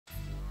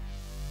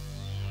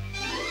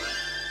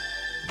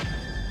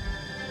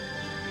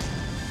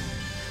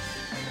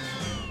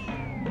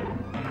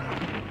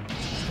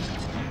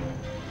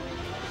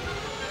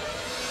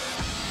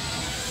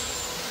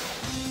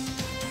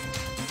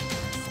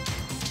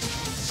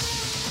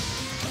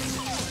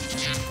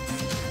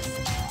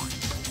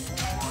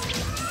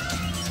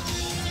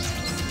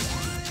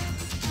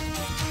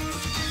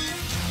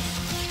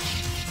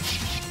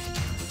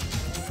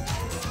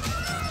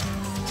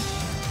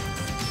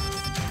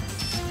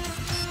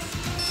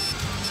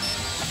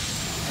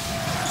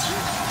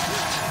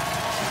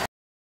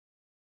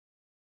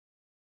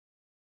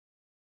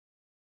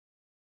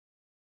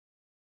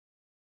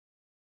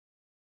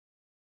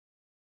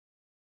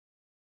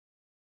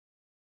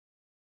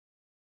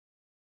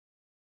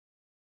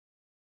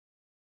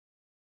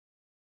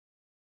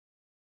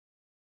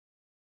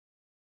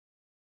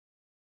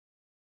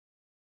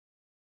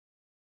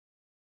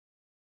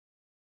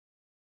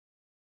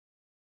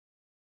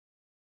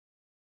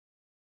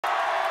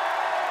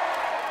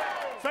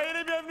Soyez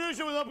les bienvenus,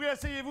 je vous en prie,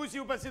 asseyez-vous. Si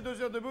vous passez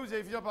 2 heures debout, vous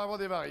allez finir par avoir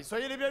des varies.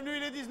 Soyez les bienvenus,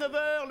 il est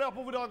 19h, l'heure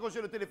pour vous de raccrocher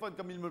le téléphone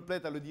comme il me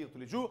plaît à le dire tous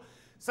les jours.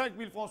 5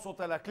 000 francs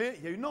sont à la clé.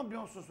 Il y a une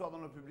ambiance ce soir dans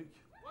le public.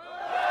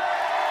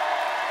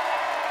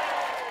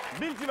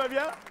 Bill, tu vas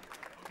bien?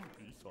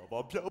 Oui, ça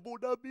va bien, mon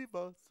ami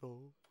Vincent.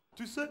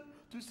 Tu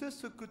sais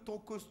ce que ton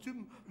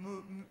costume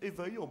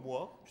éveille en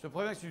moi? Je te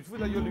préviens que si tu te fous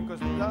de la gueule du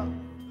costume là...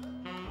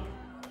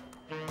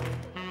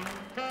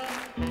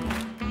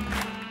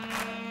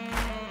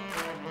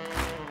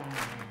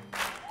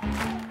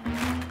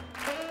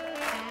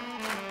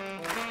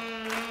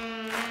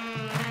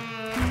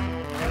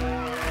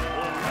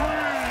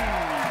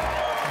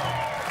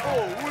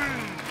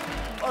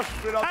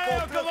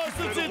 Allez, on commence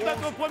tout de suite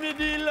notre premier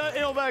deal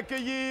et on va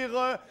accueillir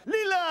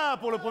Lila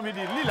pour le premier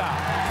deal. Lila.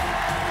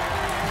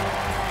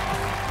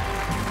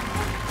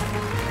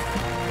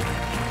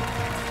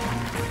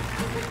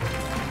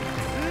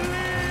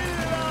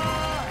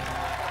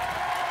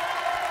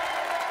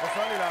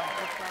 Bonsoir Lila.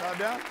 Ça va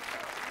bien?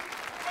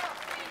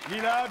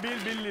 Lila,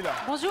 Bill, Lila.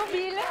 Bonjour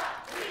Bill.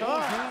 Ça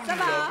va? Ça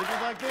va? T'es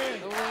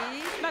contracté?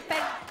 Oui, je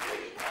m'appelle.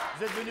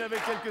 Vous êtes venu avec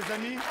quelques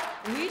amis?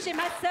 Oui, j'ai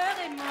ma sœur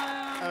et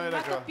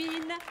ma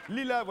copine.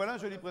 Lila, voilà un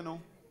joli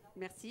prénom.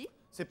 Merci.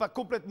 C'est pas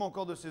complètement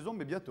encore de saison,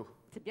 mais bientôt.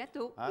 C'est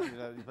bientôt. Hein,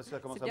 parce que ça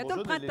commence C'est à bientôt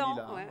le bourgeonner, printemps.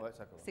 les lilas, hein. Ouais. Ouais,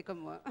 ça commence. C'est comme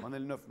moi. On est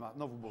le 9 mars.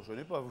 Non, vous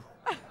bourgeonnez pas, vous.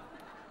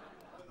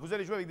 Vous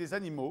allez jouer avec des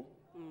animaux.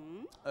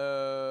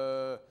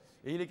 Et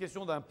il est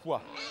question d'un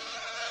poids.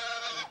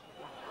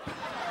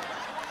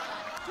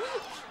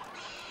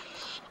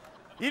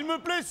 Il me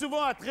plaît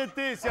souvent à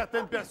traiter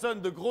certaines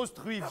personnes de grosses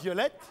truies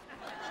violettes.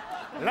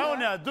 Là,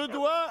 on est à 2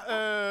 doigts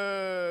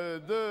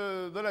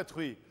de la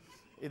truie.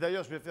 Et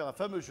d'ailleurs, je vais faire un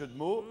fameux jeu de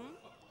mots.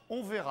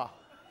 On verra.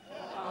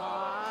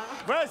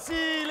 Voici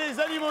les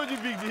animaux du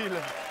Bigdil.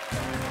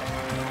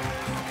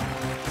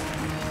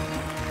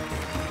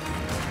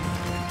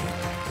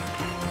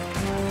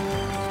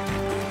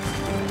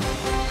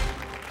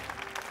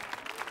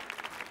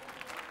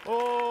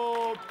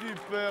 Oh, petit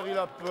père, il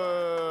a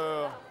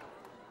peur.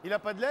 Il a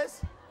pas de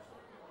laisse?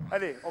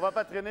 Allez, on va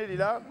pas traîner,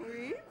 Lila.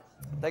 Oui.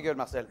 Ta gueule,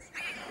 Marcel.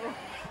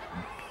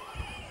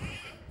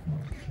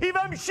 Il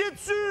va me chier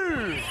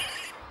dessus!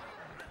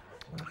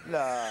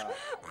 Là.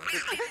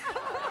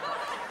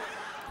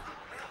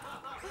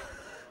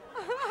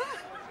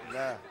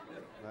 Là,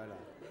 voilà.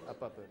 Ah,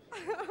 pas peur.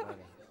 Voilà.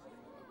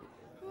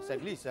 Ça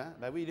glisse, hein?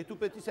 Bah oui, il est tout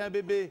petit, c'est un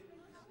bébé.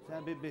 C'est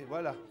un bébé,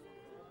 voilà.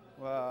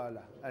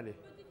 Voilà, allez.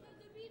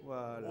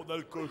 Voilà. On a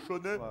le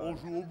cochonnet, Voilà. on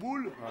joue aux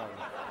boules. Voilà.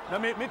 Non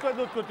mais mets-toi de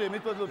l'autre côté,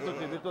 mets-toi de l'autre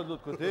côté, mets-toi de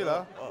l'autre côté,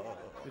 là.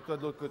 Mets-toi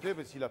de l'autre côté,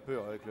 parce qu'il a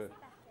peur avec le...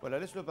 Voilà,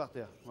 laisse-le par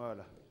terre,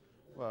 voilà.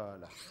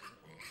 Voilà.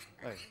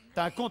 Ouais.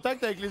 T'as un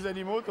contact avec les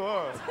animaux,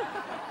 toi?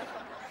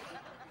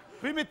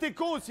 Oui, mais t'es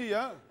con aussi,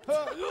 hein?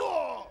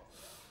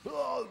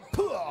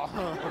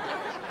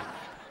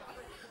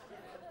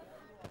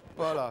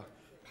 Voilà.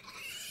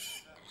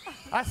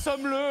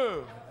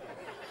 Assomme-le!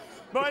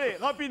 Bon, allez,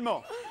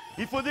 rapidement.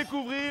 Il faut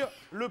découvrir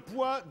le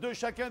poids de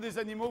chacun des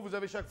animaux. Vous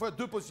avez chaque fois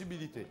 2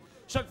 possibilités.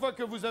 Chaque fois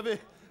que vous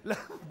avez la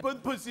bonne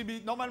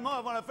possibilité... Normalement,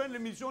 avant la fin de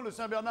l'émission, le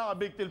Saint-Bernard a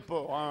becté le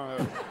porc. Hein.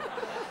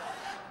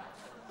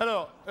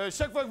 Alors,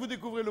 chaque fois que vous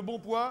découvrez le bon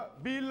poids,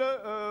 Bill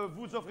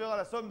vous offrira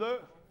la somme de...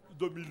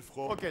 2000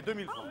 francs. Ok,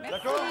 2000 francs.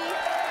 D'accord?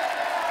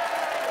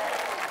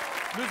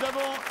 Nous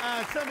avons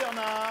un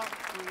Saint-Bernard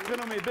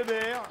prénommé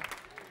Bébert.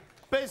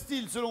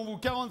 Pèse-t-il, selon vous,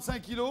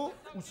 45 kilos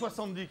ou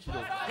 70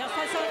 kilos? Vers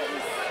 70.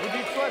 Vous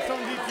dites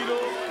 70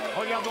 kilos.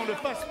 Regardons le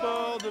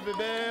passeport de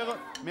Bébert.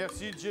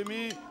 Merci,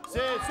 Jimmy. C'est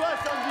 70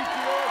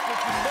 kilos, c'est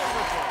une belle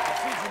réponse.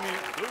 Merci, Jimmy.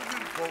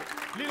 2000 francs.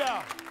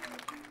 Lila,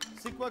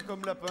 c'est quoi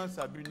comme lapin,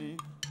 ça, Bunny?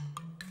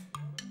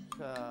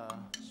 Ça...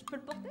 Je peux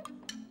le porter?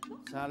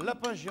 C'est un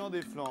lapin géant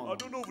des Flandres.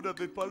 Ah non, vous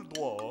n'avez pas le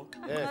droit. Hein.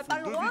 Eh, On n'a pas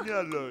le droit. Devinez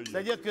à l'œil.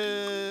 c'est-à-dire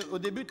qu'au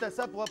début, tu as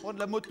ça pour apprendre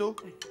la moto.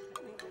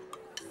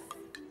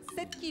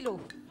 7 kilos.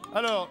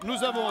 Alors,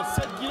 nous avons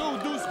 7 kilos ou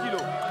 12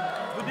 kilos?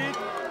 Vous dites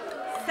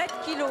 7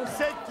 kilos.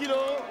 7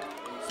 kilos,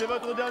 c'est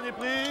votre dernier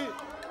prix.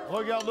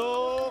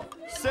 Regardons,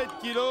 7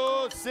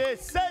 kilos, c'est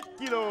 7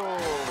 kilos.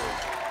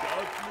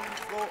 4000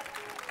 francs.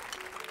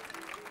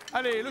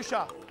 Allez, le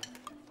chat.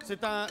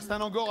 C'est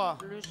un angora.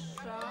 Le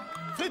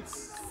chat.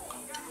 Fritz,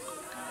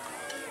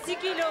 6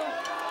 kilos.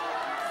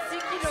 6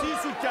 kilos.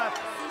 6 ou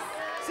 4?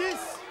 6.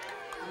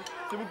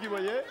 C'est vous qui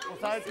voyez. On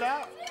s'arrête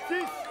là. 6.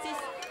 6.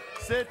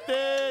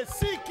 C'était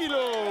 6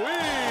 kilos, oui.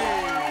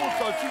 Oh,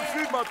 ça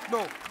suffit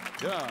maintenant.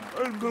 Bien.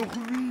 Elle me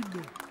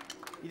ruine.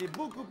 Il est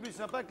beaucoup plus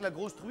sympa que la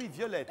grosse truie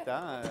violette.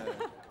 Hein.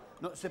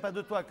 Non, c'est pas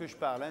de toi que je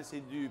parle, hein,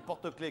 c'est du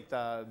porte-clés que tu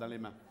as dans les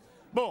mains.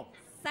 Bon,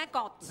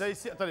 50.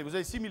 attendez, vous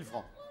avez 6 000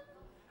 francs.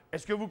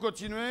 Est-ce que vous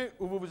continuez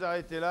ou vous vous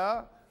arrêtez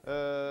là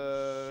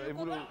et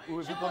vous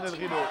prenez le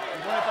rideau?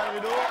 Vous prenez pas le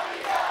rideau?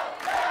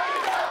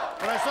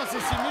 Pour l'instant, c'est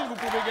 6 000, vous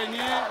pouvez gagner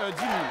 10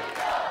 000.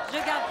 Je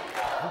garde.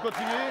 Vous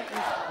continuez?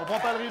 On prend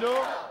pas le rideau?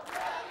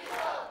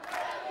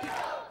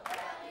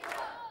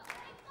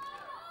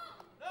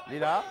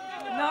 Lila?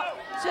 Non,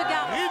 je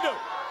garde. Rideau!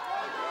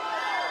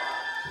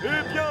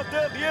 Eh bien,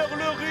 derrière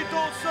le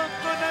rideau se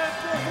tenait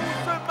pour vous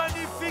ce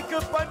magnifique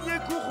un panier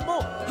gourmand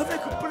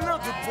avec plein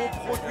de bons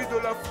produits de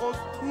la France.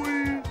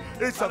 Oui,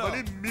 et ça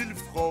valait 1000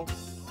 francs.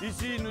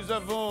 Ici, nous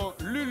avons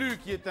Lulu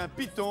qui est un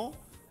python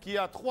qui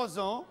a 3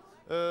 ans.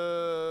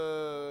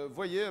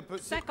 Voyez un peu.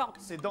 50.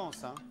 C'est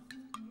dense, hein.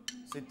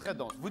 C'est très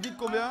dense. Vous dites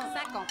combien?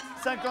 50.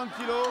 50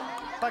 kilos,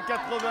 pas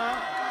 80.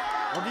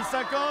 On dit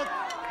 50.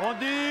 On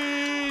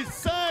dit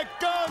 50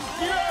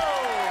 kilos.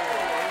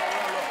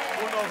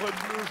 On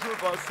arrête le jeu,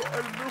 Vincent.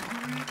 Elle me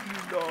ruine,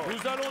 Lila.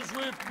 Nous allons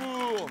jouer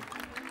pour...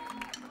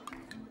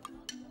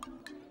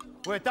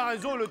 Ouais, t'as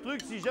raison, le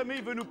truc, si jamais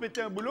il veut nous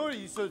péter un boulot,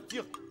 il se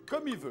tire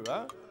comme il veut,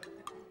 hein.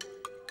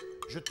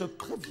 Je te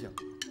préviens.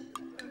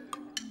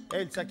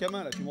 Eh, le sac à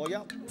main, là, tu me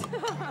regardes?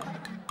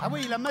 Ah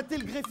oui, il a maté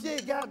le greffier,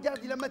 regarde,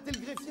 il a maté le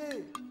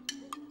greffier.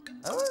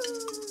 Ah ouais.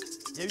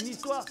 Il y a une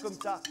histoire comme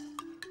ça.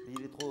 Mais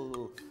il est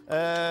trop...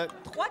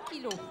 3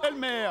 kilos.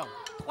 Elmer.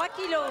 3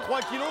 kilos.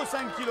 3 kilos,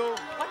 5 kilos.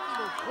 3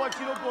 kilos. 3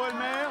 kilos pour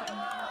Elmer.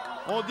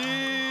 On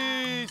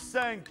dit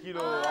 5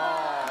 kilos.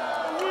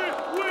 Ah.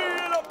 Oui,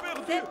 elle a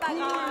perdu. C'est pas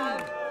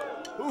grave.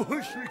 Oh,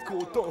 je suis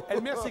content.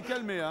 Elmer s'est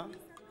calmé, hein?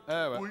 Eh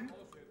ouais. Oui.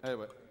 Eh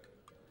ouais.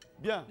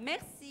 Bien.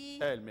 Merci.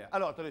 Elmer.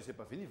 Alors, attendez, c'est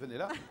pas fini, venez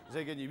là. Vous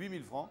avez gagné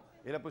 8000 francs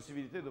et la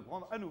possibilité de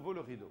prendre à nouveau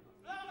le rideau.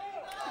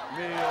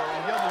 Mais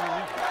on garde les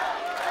 8000 francs.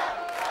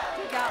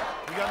 Regarde.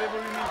 Vous gardez vos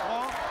 8000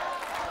 francs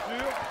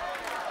sur...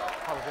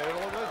 Ah, vous allez le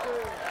regretter.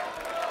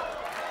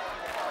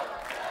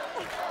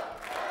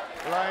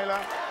 Là et là.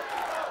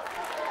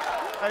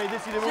 Allez,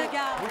 décidez-vous. Je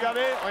garde.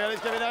 Regardez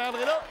ce qu'il y avait derrière le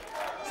rideau.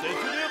 C'est une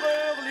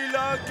erreur,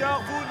 Lila,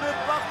 car vous ne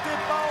partez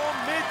pas en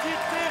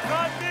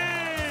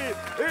Méditerranée.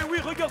 Eh oui,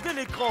 regardez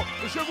l'écran.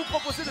 Je vais vous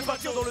proposer de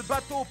partir dans le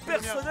bateau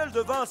personnel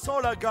de Vincent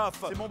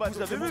Lagaf. C'est mon bateau,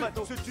 Vous avez c'est mon vu?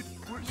 bateau. C'est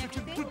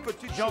une toute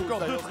petite chose. J'ai encore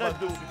 2 d'ailleurs, traites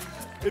bateau.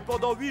 dessus. Et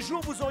pendant 8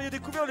 jours, vous auriez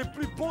découvert les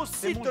plus beaux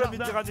sites mon de la jardin.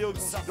 Méditerranée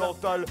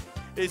occidentale.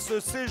 Et ce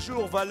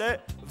séjour valait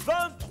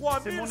 23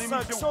 C'est mon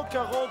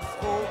 540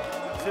 francs.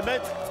 C'est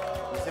bête,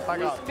 mais c'est pas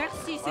grave.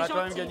 Merci, On c'est a quand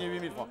même gentil. gagné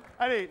 8000 francs.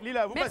 Allez,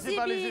 Lila, vous Merci, passez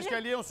par les Bill.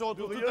 escaliers. On se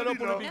retrouve De tout rien, à l'heure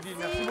pour le Lila. Bigdil.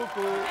 Merci. Merci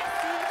beaucoup.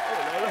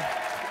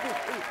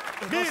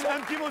 Bill, un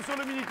petit mot sur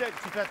le Minitel.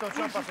 Tu fais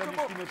attention Oui, à partir du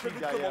justement, stylo j'allais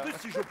derrière. demander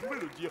si je pouvais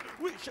le dire.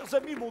 Oui, chers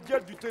amis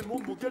mondial du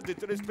monde mondial des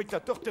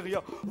téléspectateurs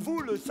terriens,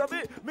 vous le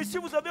savez, mais si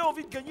vous avez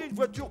envie de gagner une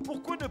voiture,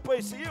 pourquoi ne pas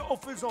essayer en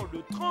faisant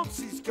le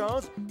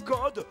 3615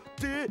 code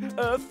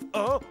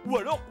TF1 ou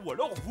alors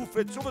vous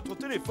faites sur votre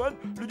téléphone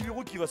le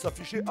numéro qui va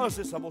s'afficher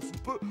incessamment sous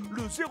peu,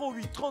 le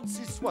 08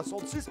 36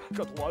 66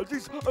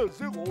 90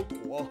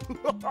 03.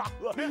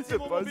 Merci C'est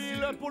mon facile.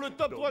 mobile. Pour le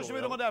top 3, je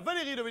vais demander à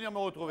Valérie de venir me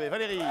retrouver.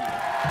 Valérie.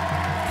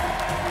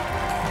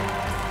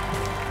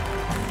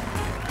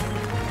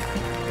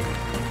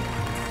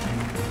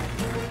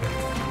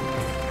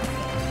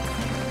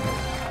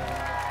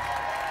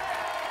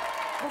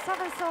 Bonsoir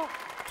Vincent.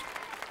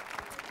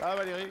 Ça va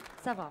Valérie?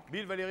 Ça va.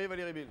 Bill, Valérie,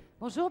 Valérie, Bill.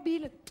 Bonjour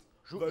Bill.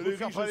 Je Valérie, vous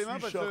serre pas je les mains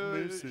suis parce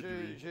charmé, que c'est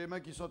lui. j'ai les mains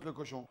qui sentent le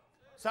cochon.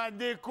 Ça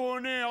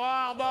déconne,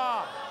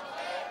 Rarba.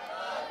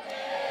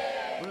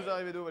 Vous nous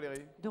arrivez d'où,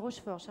 Valérie? De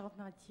Rochefort,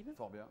 Charente-Maritime.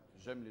 Fort bien.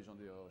 J'aime les gens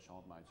des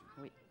Charente-Maritime.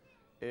 Oui.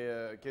 Et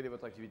quelle est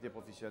votre activité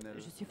professionnelle?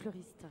 Je suis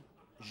fleuriste.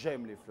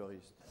 J'aime les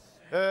fleuristes.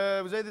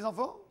 Vous avez des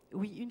enfants?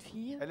 Oui, une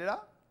fille. Elle est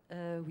là?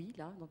 Oui,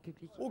 là, dans le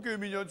public. Ok,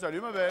 mignonne.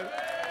 Salut, ma belle.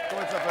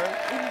 Comment elle s'appelle?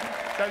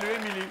 Salut,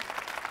 Émilie.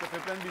 Je te fais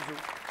plein de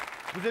bisous.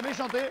 Vous aimez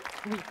chanter?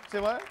 Oui. C'est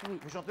vrai? Oui.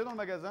 Vous chantez dans le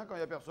magasin quand il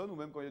n'y a personne ou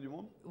même quand il y a du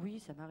monde? Oui,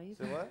 ça m'arrive.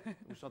 C'est vrai?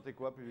 Vous chantez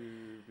quoi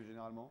plus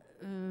généralement?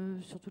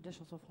 Surtout de la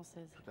chanson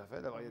française. Tout à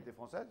fait, la variété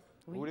française.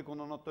 Oui. Vous voulez qu'on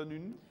en entonne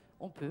une?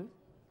 On peut.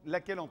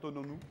 Laquelle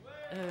entonnons-nous?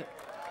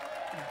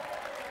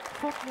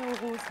 Fontenay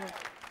aux roses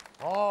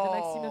Oh! de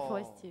Maxime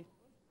Forestier.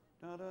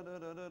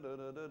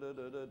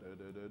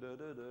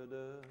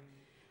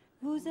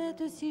 Vous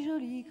êtes si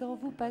jolie quand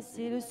vous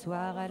passez le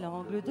soir à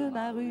l'angle de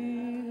ma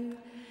rue.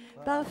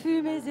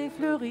 Parfumées et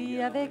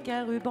fleuries avec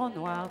un ruban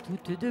noir,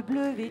 toutes de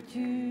bleu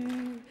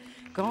vêtues.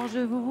 Quand je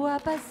vous vois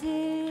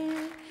passer,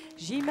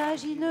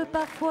 j'imagine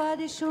parfois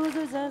des choses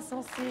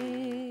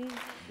insensées.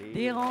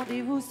 Des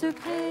rendez-vous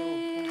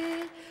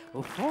secrets,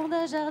 au fond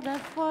d'un jardin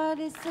froid,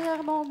 des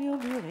serments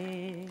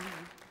murmurés.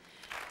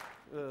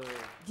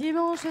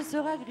 Dimanche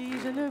sera gris,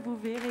 je ne vous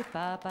verrai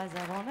pas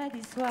avant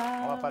lundi soir.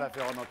 On va pas la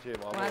faire en entier,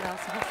 bravo. Voilà,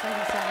 c'est pour ça que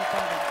je savais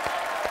pas.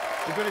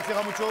 Vous connaissez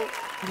Ramucho?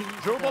 Oui,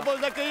 Je vous d'accord.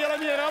 propose d'accueillir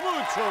l'ami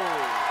Ramucho.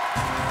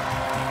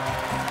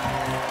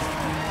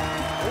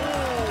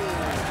 Oh,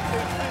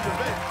 esprit de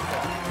bête.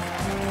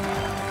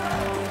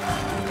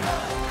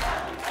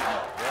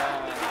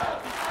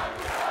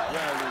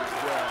 Bien, lui,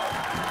 bien.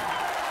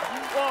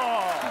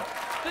 Oh,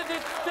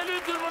 Salut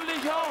tout le monde les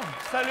gens.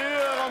 salut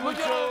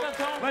Ramucho. Bonjour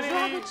Vincent. Valérie.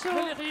 Bonjour, Ramucho.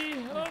 Valérie.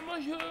 Oh,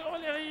 bonjour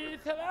Valérie,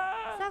 ça va?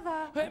 Ça va.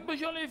 Ouais,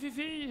 bonjour les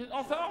filles,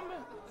 en forme?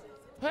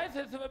 Ouais,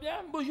 ça va bien?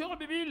 Bonjour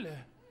Bigdil.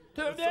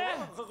 Ça va bien?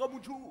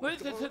 Ramucho. Oui,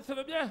 ça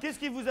va bien. Qu'est-ce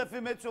qui vous a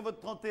fait mettre sur votre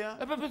 31?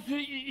 Ah bah parce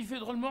qu'il fait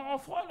drôlement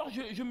froid, alors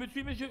je me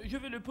suis dit, mais je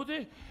vais le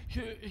poser.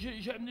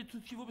 J'ai amené tout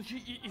ce qu'il faut, parce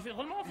qu'il fait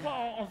drôlement froid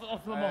en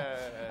ce moment.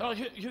 Alors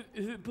je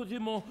vais poser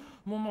mon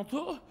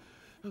manteau,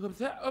 comme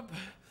ça, hop.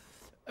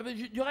 Ah ben,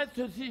 du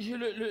reste, si je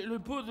le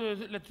pose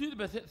là-dessus,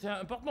 ben c'est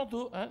un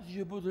porte-manteau. Hein. Si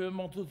je pose le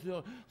manteau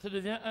sur, ça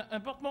devient un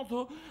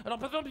porte-manteau. Alors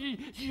par exemple,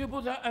 si je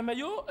pose un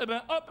maillot, eh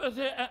ben hop,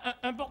 c'est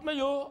un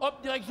porte-maillot.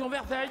 Hop, direction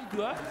Versailles, tu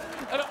vois.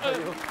 Alors,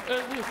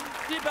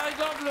 si par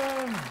exemple,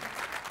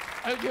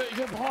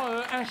 je prends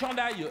un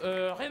chandail,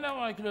 rien à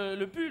voir avec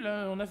le pull,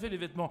 hein, on a fait les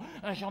vêtements.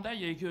 Un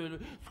chandail avec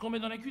ce qu'on met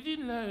dans la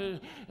cuisine, là,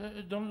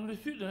 dans le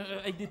sud,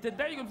 avec des têtes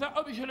d'ail comme ça.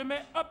 Hop, je le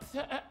mets, hop,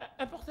 c'est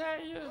un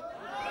portail.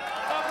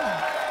 Hop.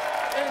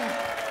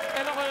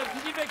 Alors, ce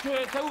qui fait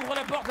que ça ouvre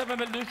la porte à pas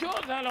mal de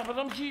choses. Hein. Alors, par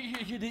exemple, si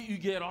j'ai des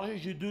huguets, alors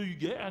j'ai 2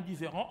 huguets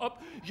différents, hop,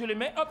 je les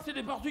mets, hop, c'est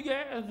des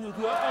portugais. Tu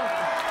vois,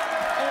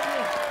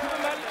 c'est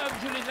pas mal, hop,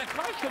 je les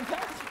accroche comme ça.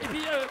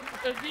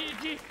 Et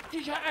puis,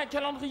 si j'ai un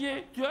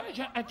calendrier, tu vois,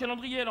 j'ai un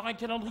calendrier. Alors, un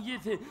calendrier,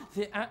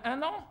 c'est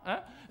un an, hein.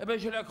 Et ben,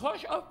 je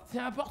l'accroche, hop, c'est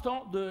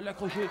important de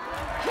l'accrocher.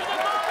 Je demande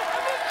avec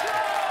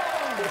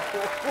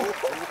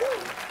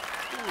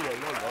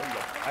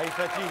Ah, il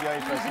fatigue,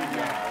 il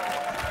fatigue.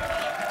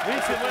 Oui,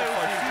 c'est vrai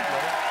aussi.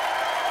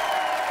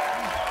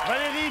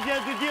 Valérie vient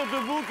de dire de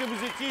vous que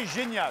vous étiez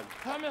génial.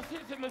 Ah merci,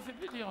 ça me fait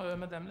plaisir,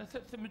 madame. Là, ça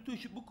me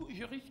touche beaucoup.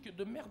 Je risque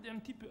de merder un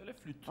petit peu à la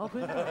flûte.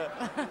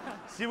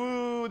 Si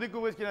vous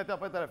découvrez ce qu'il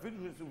interprète à la flûte,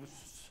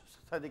 ça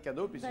sera des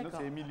cadeaux, puis sinon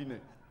c'est Émile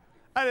Linet.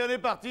 Allez, on est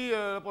parti.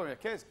 La première.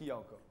 Qu'est-ce qu'il y a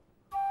encore?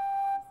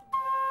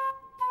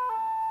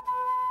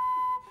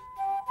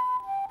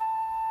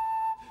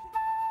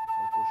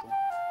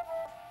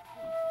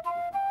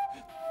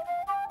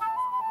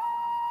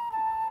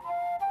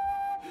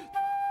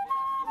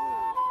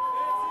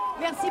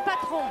 Merci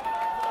patron.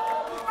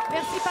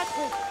 Merci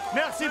patron.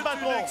 Merci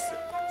patron.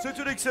 C'est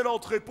une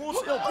excellente réponse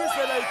et en plus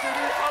elle a été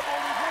née avant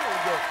le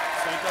gong.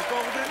 5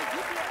 accordés.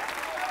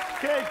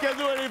 Quel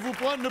cadeau allez-vous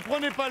prendre? Ne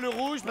prenez pas le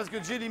rouge parce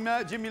que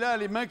Jemila a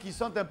les mains qui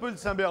sentent un peu le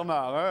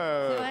Saint-Bernard.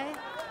 Hein. C'est vrai?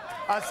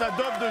 À sa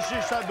dope de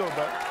chez Chadob.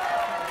 Hein.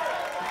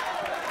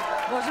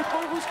 Bon, je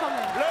prends le rouge quand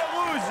même. Le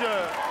rouge.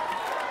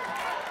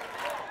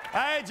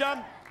 Allez, Jam.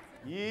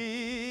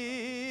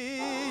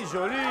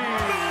 Joli.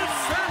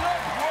 C'est la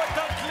boîte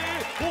à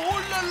clés. Oh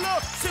là là,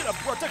 c'est la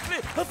boîte à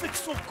clés avec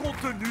son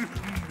contenu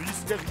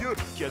mystérieux.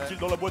 Qu'y a-t-il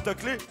dans la boîte à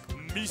clés?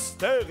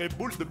 Mystère et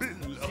boule de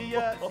bille. Si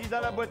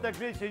dans la boîte à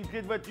clés, c'est une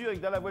clé de voiture et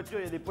que dans la voiture,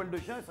 il y a des poils de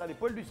chien, ce sera les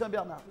poils du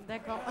Saint-Bernard.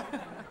 D'accord.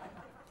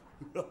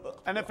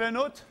 On a fait un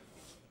autre?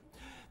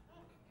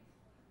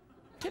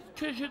 Qu'est-ce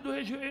que je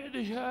dois jouer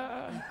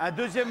déjà? Un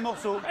deuxième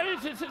morceau. Allez,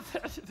 c'est ça.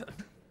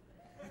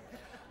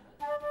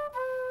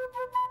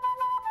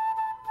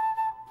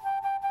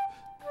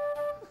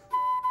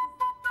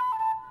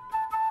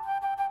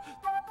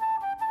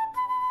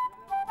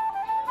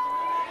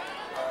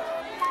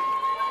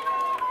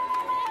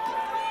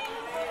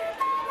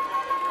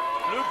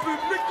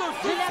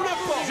 Je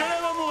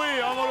vais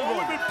mourir avant le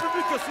monde. Mais le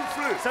public a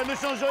soufflé. Ça ne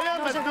change rien.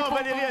 Non, maintenant, j'avais pas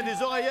Valérie a entendu.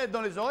 des oreillettes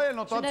dans les oreilles. Elle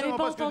n'entend Je n'avais absolument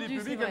pas pas ce que dit entendu, le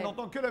public. c'est Elle vrai.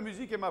 n'entend que la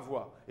musique et ma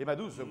voix. Et ma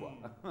douce voix.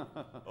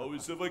 Ah oui,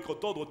 c'est vrai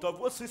qu'entendre ta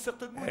voix, c'est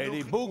certainement Elle une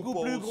est beaucoup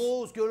plus récompense.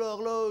 grosse que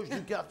l'horloge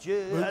du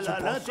quartier. Mais Elle c'est a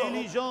pas ça.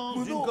 l'intelligence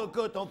Mais d'une non.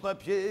 cocotte en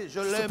papier.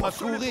 Je C'est l'aime pas à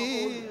ça, les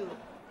courir.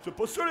 C'est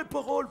pas ça les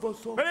paroles,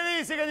 Vincent.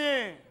 Valérie, c'est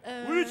gagné.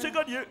 Oui, c'est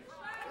gagné.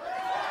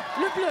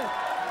 Le bleu.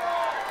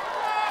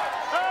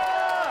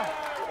 Ah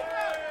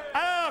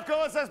alors,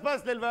 comment ça se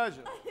passe l'élevage?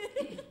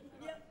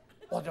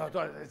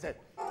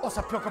 Oh,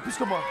 ça pue encore plus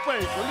que moi. Ouais,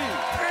 joli.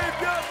 Eh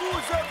bien, vous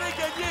avez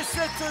gagné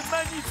cette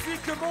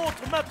magnifique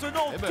montre.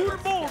 Maintenant, Eh ben, tout le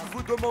monde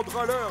vous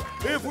demandera l'heure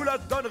et vous la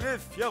donnerez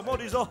fièrement en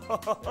disant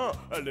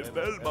elle est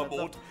belle, ma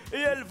montre. Et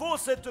elle vaut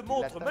cette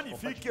montre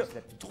magnifique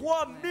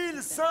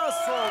 3500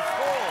 francs.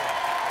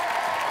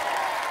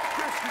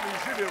 Qu'est-ce qu'il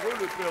est généreux,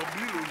 le père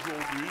Bill,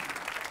 aujourd'hui.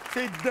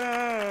 C'est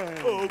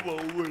dingue. Oh,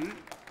 bah oui.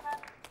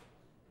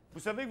 Vous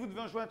savez que vous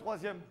devez en jouer un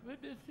troisième? Oui,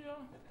 bien sûr.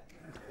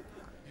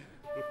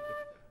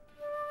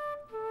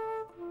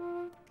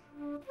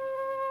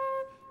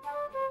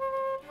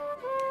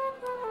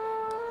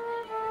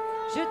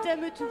 Je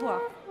t'aime, tu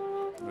vois.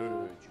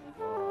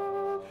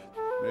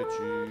 Mais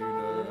tu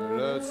ne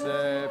le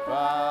sais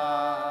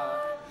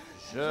pas.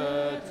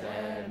 Je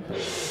t'aime,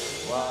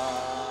 toi.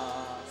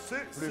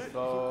 Plus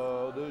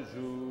fort de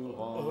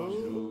jour en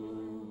jour.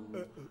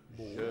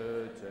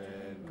 Je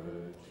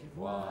t'aime, tu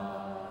vois.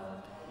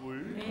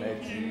 Oui. Mais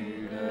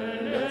tu ne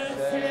le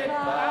sais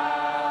pas.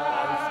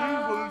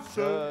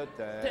 Je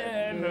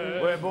t'aime.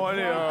 Ouais, bon,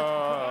 allez.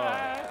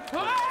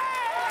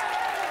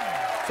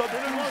 Ça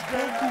dérange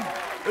beaucoup.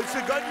 Et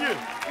c'est gagné.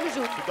 Le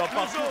jaune. C'est un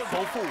parcours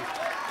sans faux.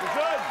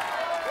 Jeune.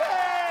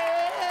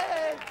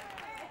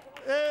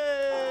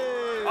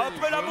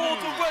 Après la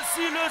montre,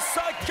 voici le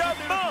sac à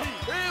main.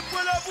 Et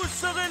voilà, vous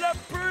serez la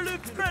plus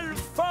belle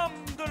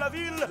femme de la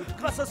ville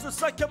grâce à ce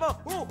sac à main.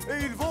 Oh,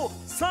 et il vaut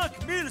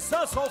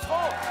 5500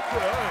 francs.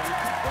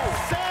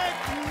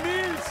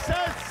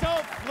 5500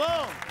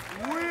 francs.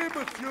 Oui,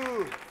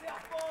 monsieur.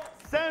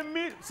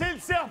 5000. C'est le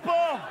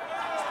serpent.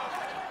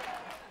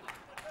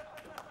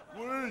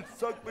 Oui,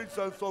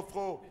 5500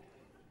 francs.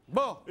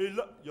 Bon, Et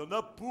là, il y en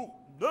a pour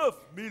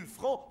 9000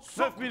 francs.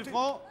 9000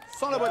 francs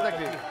sans la boîte à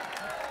clés.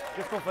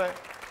 Qu'est-ce qu'on fait?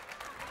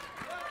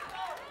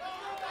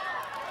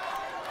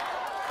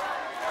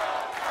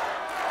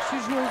 suis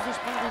joueuse, je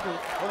prends le rideau.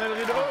 Prenez le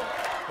rideau.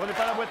 Prenez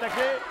pas la boîte à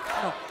clés.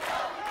 Non.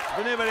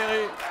 Venez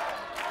Valérie.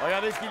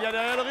 Regardez ce qu'il y a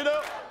derrière le rideau.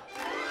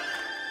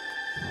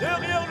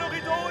 Derrière le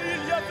rideau,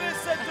 il y avait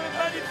cette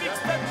magnifique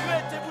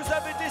statuette et vous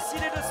avez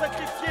décidé de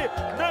sacrifier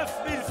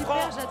 9000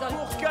 francs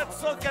pour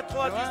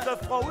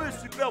 499 francs. Oui,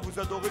 super, vous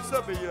adorez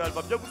ça, mais elle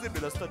va bien vous aimer,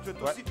 la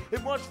statuette aussi. Et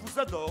moi, je vous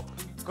adore.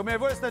 Combien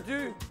vaut la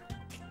statue?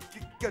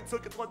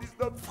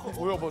 499 francs.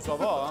 Oui, bon, ça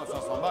va, hein,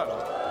 500 balles.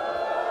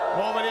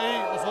 Bon,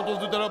 Valérie, on se retrouve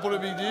tout à l'heure pour le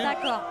Big Deal.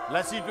 D'accord.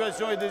 La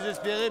situation est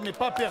désespérée, mais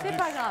pas perdue. C'est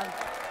pas grave.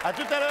 À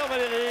tout à l'heure,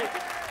 Valérie.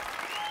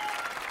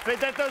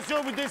 Faites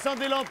attention, vous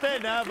descendez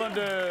l'antenne, hein, avant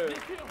de...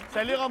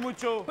 Salut,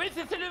 Ramucho. Oui,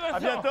 c'est le Vincent. À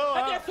bientôt,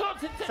 hein. À bientôt.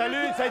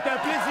 Salut, ça a été un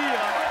plaisir.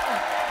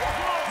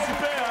 Hein.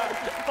 Super, hein.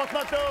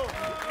 Porte-manteau.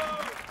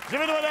 Je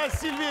vais demander à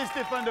Sylvie et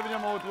Stéphane de venir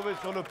me retrouver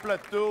sur le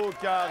plateau,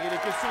 car il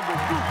est question de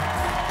goût.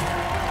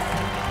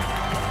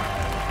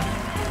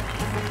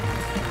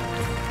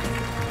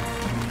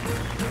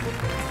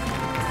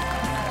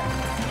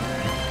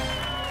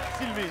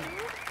 Sylvie,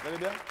 vous allez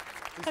bien?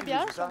 Très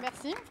bien, je vous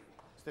remercie.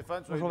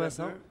 Stéphane, soyez Bonjour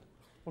Vincent. bienvenue.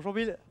 Bonjour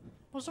Bill.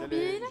 Bonjour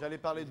Bill. J'allais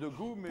parler de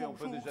goût, mais on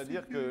peut Bonjour, déjà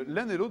dire que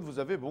l'un et l'autre, vous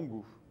avez bon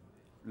goût.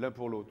 L'un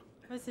pour l'autre.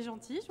 Ouais, c'est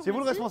gentil. C'est vous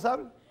le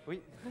responsable?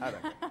 Oui. Ah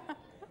d'accord.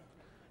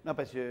 Non,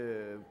 parce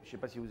que je ne sais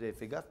pas si vous avez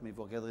fait gaffe, mais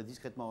vous regarderez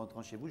discrètement en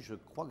rentrant chez vous, je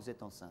crois que vous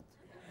êtes enceinte.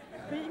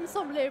 Oui, il me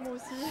semblait, moi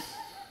aussi.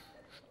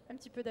 Un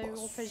petit peu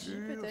d'aérophagie,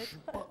 peut-être.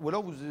 Ou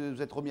alors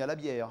vous êtes remis à la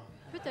bière.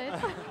 Peut-être.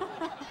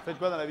 Faites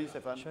quoi dans la vie,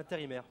 Stéphane? Je suis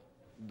intérimaire.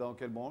 Dans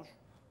quelle branche?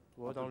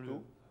 Dans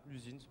tout.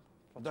 l'usine,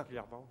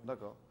 particulièrement.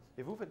 D'accord.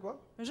 Et vous faites quoi?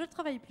 Je ne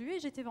travaille plus et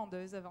j'étais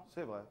vendeuse avant.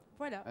 C'est vrai.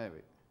 Voilà, Eh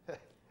oui.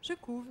 je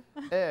couve.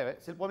 Eh ouais,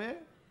 c'est le premier?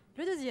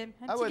 Le deuxième,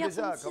 un Ah petit ouais,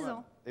 garçon déjà, de 6 quand même.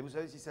 ans. Et vous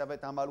savez si ça va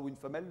être un mâle ou une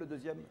femelle, le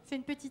deuxième? C'est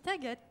une petite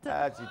Agathe.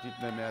 Ah, si tu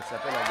te mets, mais elle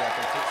s'appelle Agathe.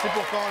 C'est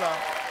pour quand, là?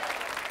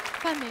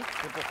 Famée.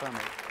 C'est pour fin mai.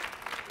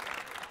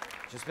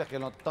 J'espère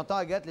qu'elle entend. T'entends,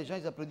 Agathe, les gens,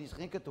 ils applaudissent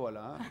rien que toi,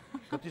 là. Hein.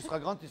 Quand tu seras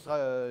grande, tu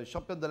seras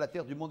championne de la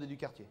terre, du monde et du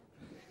quartier.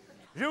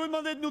 Je vais vous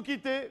demander de nous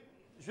quitter.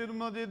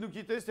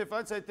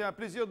 Stéphane. Ça a été un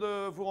plaisir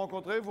de vous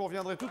rencontrer. Vous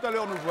reviendrez tout à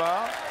l'heure nous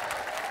voir.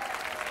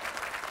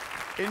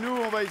 Et nous,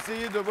 on va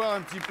essayer de voir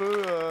un petit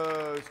peu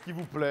ce qui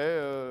vous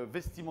plaît,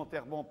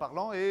 vestimentairement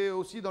parlant, et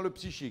aussi dans le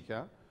psychique.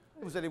 Hein.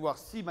 Vous allez voir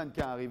 6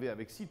 mannequins arriver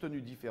avec 6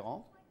 tenues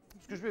différentes.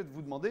 Ce que je vais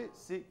vous demander,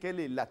 c'est quelle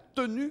est la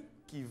tenue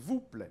qui vous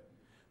plaît.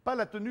 Pas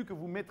la tenue que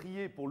vous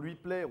mettriez pour lui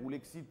plaire ou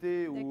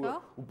l'exciter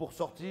ou pour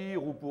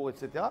sortir ou pour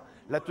etc.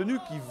 La tenue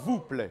qui vous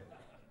plaît.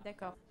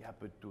 D'accord. Il y a un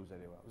peu de tout, vous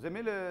allez voir. Vous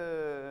aimez,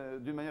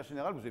 d'une manière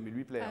générale, vous aimez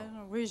lui plaire.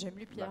 Oui, j'aime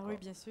lui plaire, oui,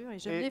 bien sûr, et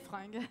j'aime les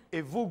fringues.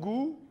 Et vos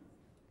goûts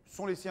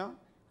sont les siens?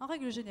 En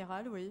règle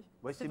générale, oui.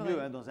 Ouais, c'est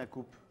mieux hein, dans un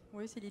couple.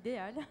 Oui, c'est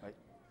l'idéal. Ouais.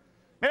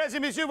 Mesdames et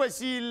messieurs,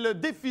 voici le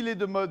défilé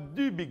de mode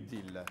du Big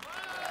Deal.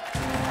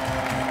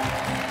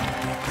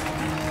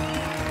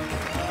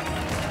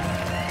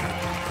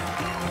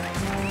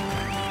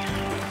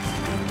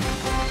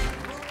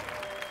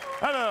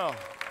 Alors,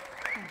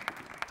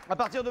 à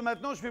partir de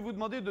maintenant, je vais vous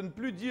demander de ne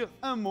plus dire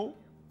un mot,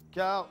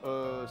 car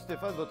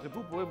Stéphane, votre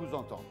époux, pourrait vous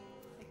entendre.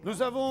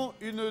 Nous avons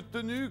une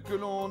tenue que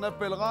l'on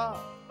appellera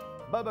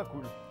Baba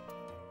Cool.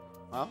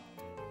 Hein?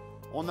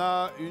 On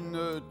a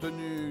une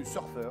tenue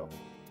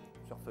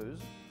surfeuse.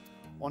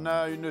 On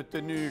a une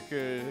tenue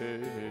que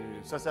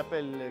ça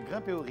s'appelle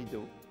grimper au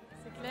rideau.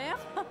 C'est clair.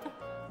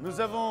 Nous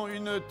avons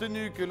une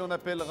tenue que l'on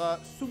appellera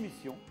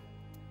soumission.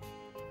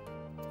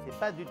 C'est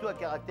pas du tout à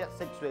caractère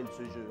sexuel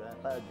ce jeu, hein,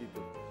 pas du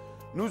tout.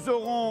 Nous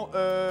aurons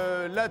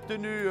la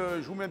tenue,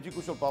 je vous mets un petit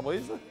coup sur le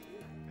pare-brise,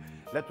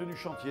 la tenue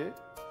chantier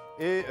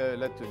et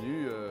la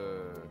tenue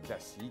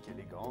classique,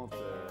 élégante,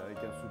 avec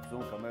un soupçon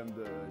quand même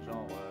de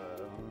genre...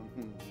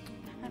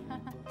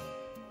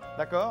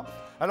 D'accord?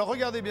 Alors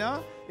regardez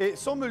bien, et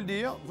sans me le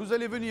dire, vous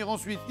allez venir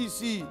ensuite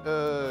ici,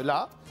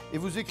 là, et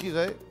vous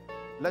écrirez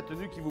la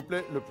tenue qui vous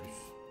plaît le plus.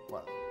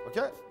 Voilà,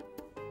 ok?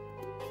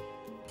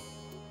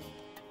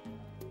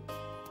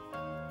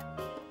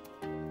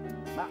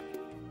 Marc,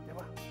 viens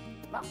voir.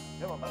 Marc,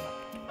 viens voir papa.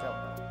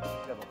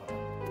 Viens voir papa.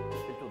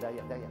 Fais le tour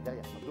derrière.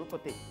 De l'autre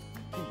côté.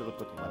 File de l'autre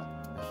côté, voilà.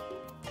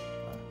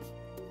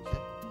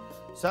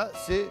 Ça,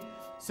 c'est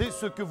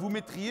ce que vous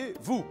mettriez,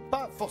 vous.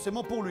 Pas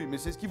forcément pour lui, mais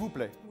c'est ce qui vous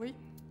plaît. Oui.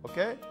 Ok?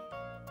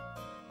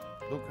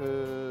 Donc,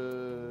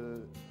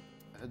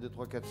 1, 2,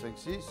 3, 4, 5,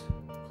 6.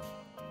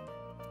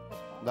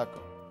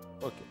 D'accord.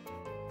 Ok.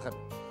 Très bien.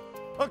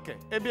 Ok.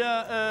 Eh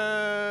bien,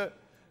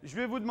 je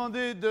vais vous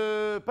demander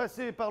de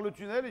passer par le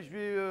tunnel et je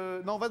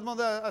vais... non, on va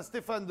demander à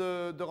Stéphane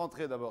de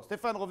rentrer d'abord.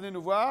 Stéphane, revenez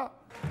nous voir.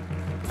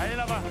 Allez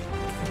là-bas.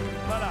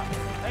 Voilà.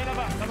 Allez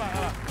là-bas, là-bas.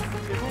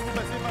 Et vous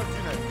passez par le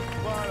tunnel.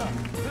 Voilà.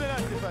 Venez là,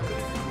 Stéphane.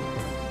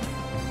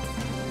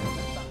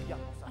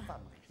 Regarde pour sa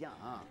femme. Rien,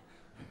 hein.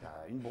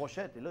 T'as une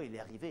brochette et là, il est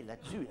arrivé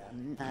là-dessus. Là.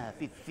 Ah,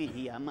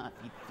 fifi, ah, ma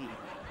fifi.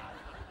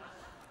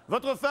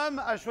 Votre femme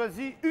a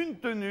choisi une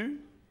tenue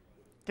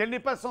qu'elle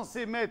n'est pas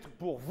censée mettre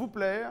pour vous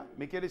plaire,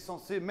 mais qu'elle est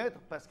censée mettre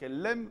parce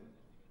qu'elle aime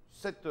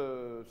cette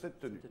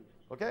tenue.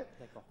 Ok?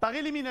 Par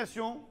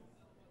élimination,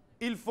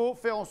 il faut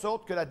faire en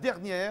sorte que la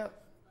dernière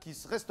qui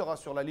restera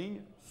sur la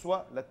ligne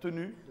soit la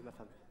tenue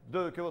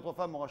que votre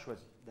femme aura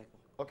choisi. D'accord.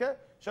 OK?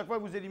 Chaque fois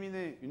que vous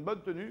éliminez une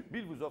bonne tenue,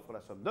 Bill vous offre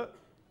la somme de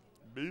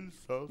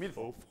 1500 1000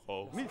 francs.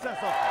 francs. 1500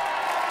 francs.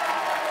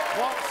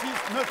 3, 6,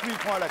 9000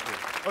 francs à la clé.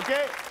 OK?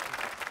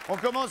 On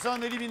commence à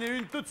en éliminer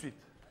une tout de suite.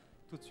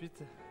 Tout de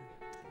suite.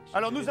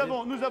 Alors nous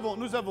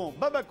avons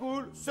Baba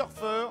Cool,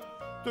 surfeur,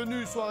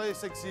 tenue soirée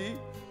sexy,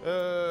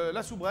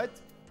 la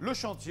soubrette, le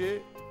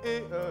chantier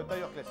et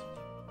tailleur classique.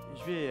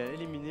 Je vais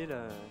éliminer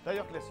la...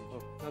 Tailleur classique. Oh,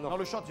 non, Non,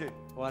 le chantier.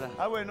 Voilà.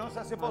 Ah ouais, non,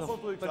 ça c'est pas Ah non, son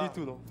truc. pas ça. du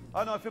tout, non.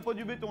 Ah non, elle fait pas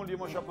du béton, lui,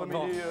 moi je suis Non.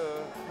 après-midi.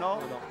 Non.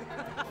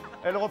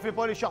 Elle refait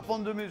pas les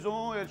charpentes de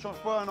maison et elle change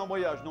pas un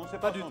embrayage. Non, c'est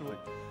pas, Pas du son tout. truc.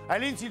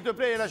 Aline, s'il te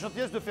plaît, aie la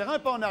gentillesse de faire un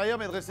pas en arrière,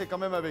 mais de rester quand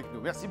même avec nous.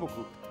 Merci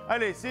beaucoup.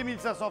 Allez, c'est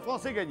 1500 francs,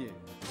 c'est gagné.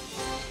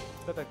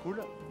 Ça t'a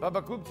cool.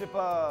 Baba Cool, c'est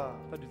pas.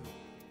 Pas du tout.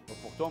 Bon,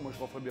 pourtant, moi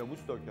je referais bien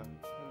Woodstock. Hein.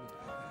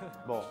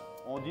 Bon,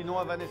 on dit non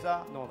à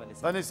Vanessa? Non,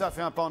 Vanessa. Vanessa,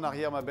 fais un pas en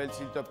arrière, ma belle,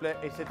 s'il te plaît.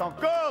 Et c'est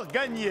encore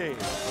gagné.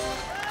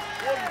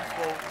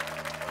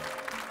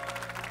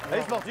 Elle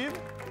est sportive?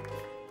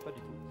 Pas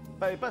du tout.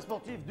 Pas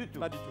sportive du tout.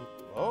 Pas du tout.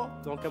 Oh.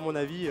 Donc à mon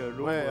avis,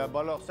 l'eau... Ouais, ah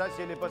bah alors ça,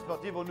 si elle n'est pas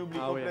sportive, on oublie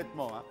Ah ouais.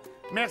 complètement. Hein.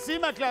 Merci,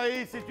 ma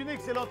Clarisse. C'est une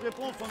excellente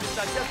réponse. On est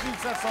à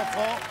 4500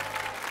 francs.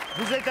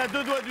 Vous êtes à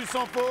 2 doigts du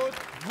sans faute.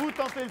 Vous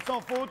tentez le sans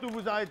faute ou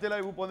vous arrêtez là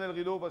et vous prenez le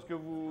rideau parce que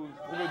vous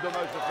trouvez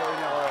dommage de faire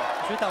une erreur.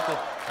 Je vais tenter.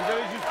 Vous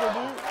allez jusqu'au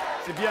bout.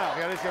 C'est bien.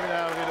 Regardez ce qu'il y avait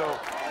derrière le rideau.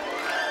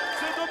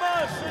 C'est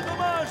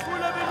dommage, vous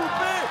l'avez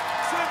loupé.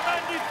 Ce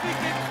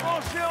magnifique écran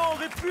géant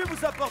aurait pu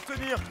vous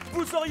appartenir.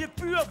 Vous auriez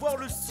pu avoir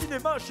le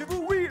cinéma chez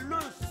vous, oui, le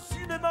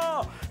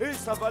cinéma. Et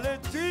ça valait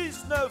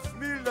 19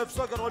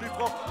 990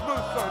 francs. Mais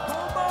c'est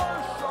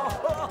dommage.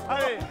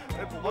 Allez,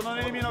 on en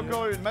élimine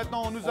encore une.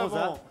 Maintenant,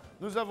 Rosa.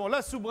 nous avons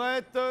la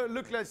soubrette,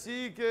 le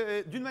classique.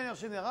 Et d'une manière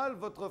générale,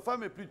 votre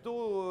femme est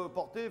plutôt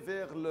portée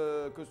vers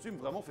le costume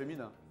vraiment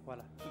féminin.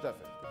 Voilà. Tout à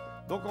fait.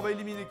 Donc, on va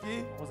éliminer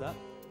qui? Rosa.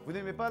 Vous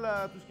n'aimez pas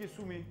tout ce qui est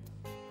soumis?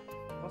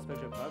 Non, c'est pas que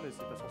j'aime pas, mais c'est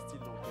pas son style,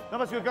 donc... Non,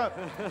 parce que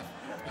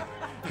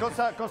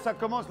quand ça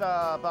commence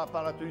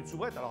par la tenue de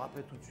soubrette, alors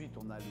après, tout de suite,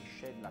 on a les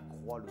chaînes, la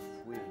croix, le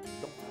fouet,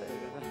 les dentelles.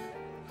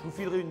 Je vous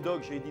filerai une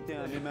doc, j'ai édité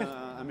un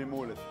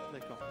mémo là.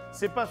 D'accord.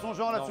 C'est pas son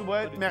genre, la Non,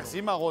 soubrette. pas du Merci,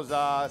 tout. ma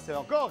Rosa. C'est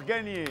encore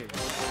gagné.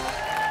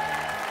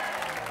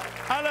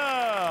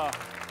 Alors,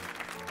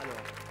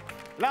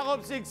 la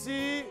robe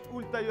sexy ou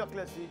le tailleur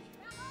classique?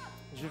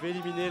 Je vais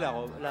éliminer la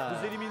robe.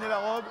 Vous éliminez la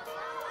robe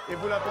et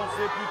vous la pensez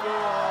plutôt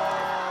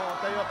en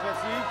tailleur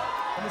classique.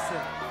 Mais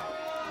c'est...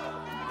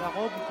 La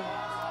robe ou quoi?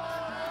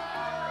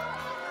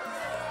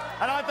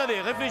 Alors attendez,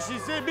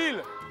 réfléchissez,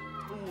 Bill.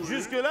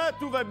 Jusque-là,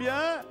 tout va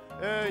bien.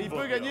 Il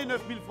peut gagner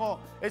 9000 francs.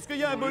 Est-ce qu'il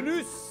y a un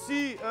bonus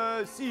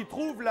s'il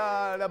trouve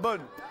la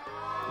bonne?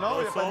 Non,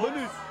 il n'y a pas de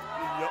bonus.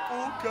 Il n'y a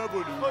aucun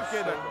bonus. Ok,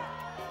 d'accord.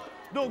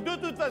 Donc de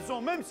toute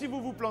façon, même si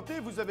vous vous plantez,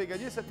 vous avez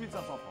gagné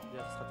 7500 francs.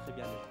 Bien, ce sera très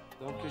bien.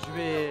 Donc je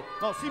vais...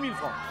 Non, 6000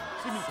 francs.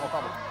 6000 francs,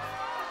 pardon.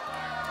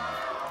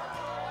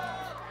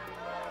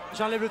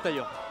 J'enlève le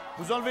tailleur.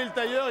 Vous enlevez le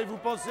tailleur et vous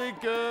pensez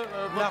que...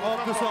 La votre robe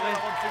femme de aura soirée. la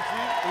robe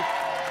sexy.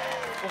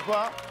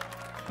 Pourquoi?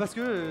 Parce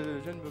que je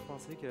viens de me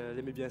penser qu'elle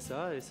aimait bien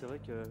ça, et c'est vrai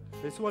que...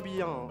 Elle est souvent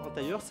habillée en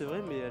tailleur, c'est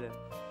vrai, mais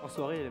en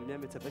soirée, elle aime bien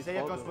mettre sa petite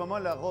C'est-à-dire robe. qu'en ce moment,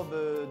 la robe,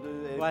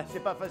 Ouais.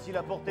 c'est pas facile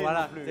à porter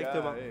Voilà, non plus.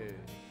 exactement. Hein,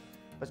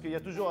 parce qu'il y a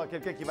toujours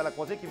quelqu'un qui va la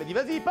croiser qui va dire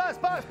vas-y, passe,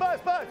 passe,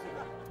 passe, passe.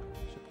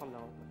 Je vais prendre la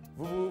robe.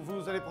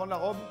 Vous allez prendre la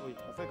robe? Oui.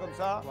 On fait comme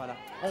ça? Voilà.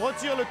 On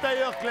retire le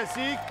tailleur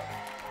classique.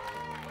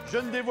 Je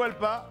ne dévoile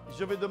pas.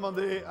 Je vais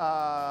demander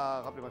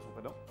à... Rappelez-moi son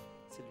prénom.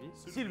 Sylvie.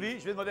 Sylvie.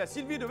 Je vais demander à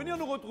Sylvie de venir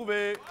nous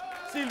retrouver.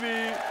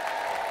 Sylvie.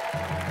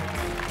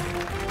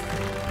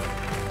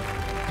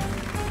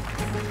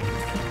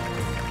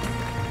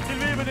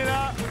 Sylvie, venez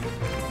là.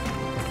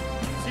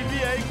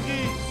 Sylvie a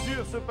écrit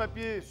sur ce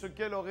papier ce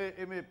qu'elle aurait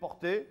aimé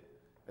porter.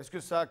 Est-ce que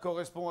ça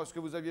correspond à ce que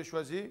vous aviez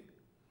choisi?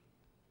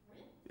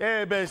 Oui.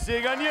 Eh bien,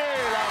 c'est gagné, la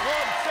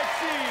robe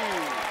sexy.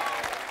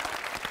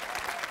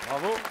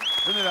 Bravo.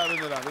 Venez là,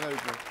 venez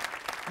avec nous.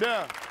 Bien.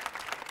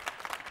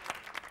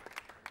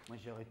 Moi,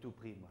 j'aurais tout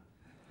pris, moi.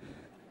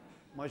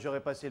 Moi,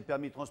 j'aurais passé le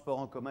permis de transport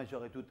en commun,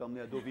 j'aurais tout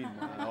emmené à Deauville,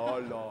 moi. Oh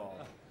là.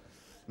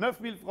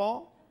 9000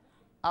 francs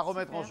à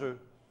remettre en jeu.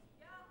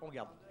 On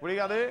garde. Vous les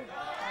gardez?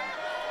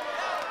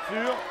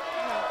 Sûr?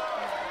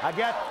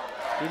 Agathe,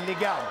 il les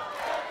garde.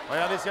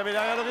 Regardez s'il y avait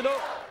derrière le rideau.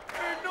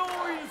 Mais non,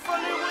 il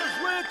fallait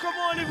rejouer.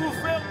 Comment allez-vous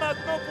faire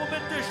maintenant pour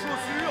mettre des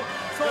chaussures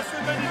sans ce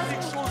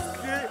magnifique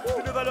chausse-pied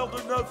d'une valeur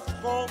de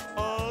 9 francs?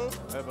 Hein?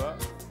 Eh ben,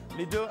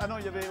 les deux... Ah non,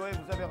 il y avait... Ouais,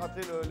 vous avez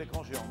raté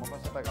l'écran géant. Bon, bah,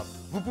 c'est pas grave.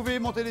 Vous pouvez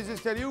monter les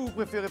escaliers ou vous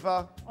préférez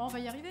pas? On va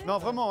y arriver. Non,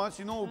 vraiment, hein,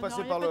 sinon vous Non,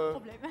 passez y a par pas de le...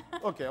 problème.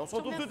 Ok, on se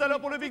retrouve Merci. tout à l'heure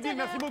pour le Bigdil.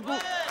 Tout à Merci l'heure. beaucoup.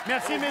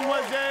 Merci,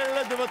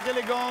 mesdemoiselles, de votre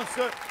élégance.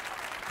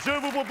 Je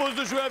vous propose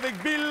de jouer avec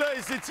Bill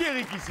et c'est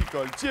Thierry qui s'y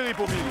colle. Thierry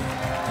pour Bill.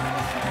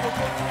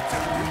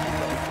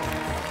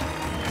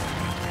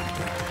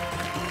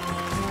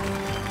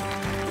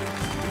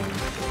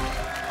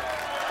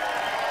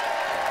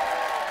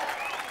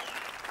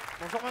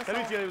 Bonjour Vincent.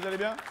 Salut Thierry, vous allez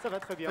bien? Ça va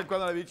très bien. Faites quoi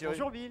dans la vie Thierry?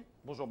 Bonjour Bill.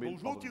 Bonjour Bill.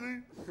 Bonjour Pardon.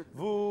 Thierry.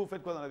 Vous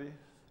faites quoi dans la vie?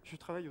 Je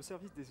travaille au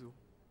service des eaux.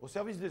 Au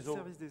service des eaux.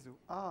 Service des eaux.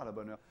 Ah, la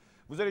bonne heure.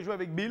 Vous allez jouer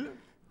avec Bill.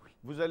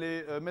 Vous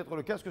allez mettre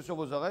le casque sur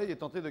vos oreilles et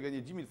tenter de gagner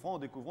 10 000 francs en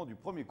découvrant du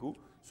premier coup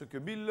ce que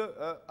Bill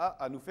a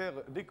à nous faire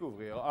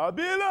découvrir. Ah,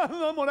 Bill,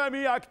 mon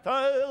ami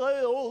acteur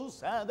au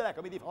sein de la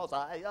comédie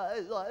française.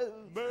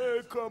 Mais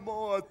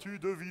comment as-tu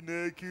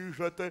deviné qui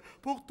j'étais?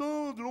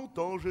 Pourtant,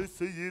 longtemps j'ai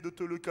essayé de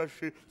te le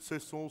cacher.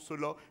 Cessons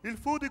cela. Il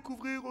faut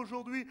découvrir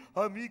aujourd'hui,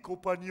 ami,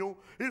 compagnon.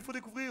 Il faut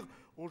découvrir,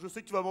 bon, je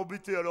sais que tu vas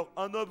m'embêter, alors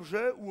un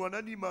objet ou un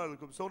animal,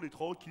 comme ça on est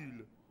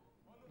tranquille.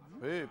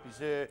 Oui, et puis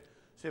c'est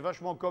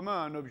vachement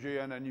commun, un objet et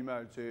un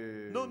animal.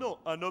 Non, non,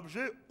 un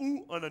objet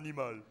ou un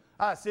animal.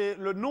 Ah, c'est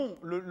le nom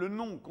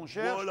qu'on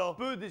cherche Voilà.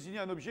 peut désigner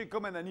un objet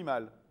comme un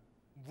animal.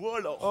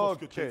 Voilà,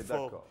 Ok, que t'es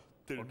fort. d'accord.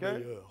 T'es le Ok.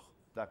 meilleur.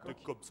 D'accord.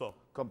 T'es comme ça.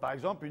 Comme par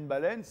exemple, une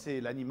baleine,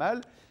 c'est l'animal,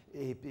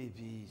 et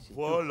puis c'est tout.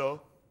 Voilà.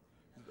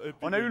 Et puis,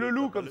 On a eu le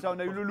loup t'as comme ça, on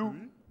a eu le loup.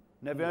 Oui.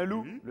 On avait un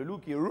loup, Oui. le loup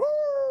qui est...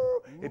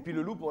 Et puis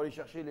le loup pour aller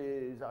chercher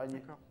les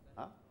araignées.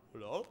 Hein?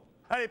 Voilà.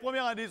 Allez, premier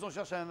indice, on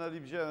cherche un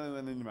objet, un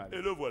animal.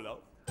 Et le voilà.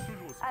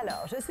 Toujours aussi.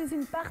 Alors, je suis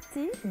une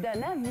partie d'un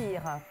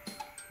navire.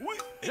 Oui,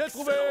 J'ai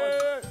trouvé!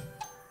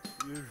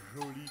 Il est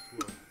joli,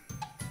 toi.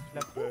 La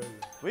belle.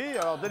 Oui,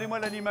 alors donnez-moi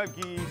l'animal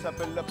qui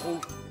s'appelle la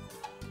proue.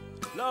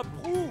 La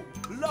proue.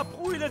 La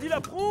proue, il a dit la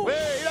proue. Oui,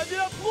 il a dit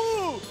la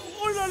proue!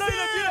 Oh là là, il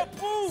a dit la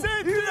proue.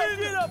 Il a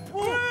dit la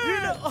proue. Oui.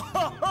 Il a...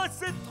 Oh,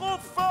 c'est trop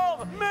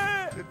fort.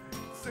 Mais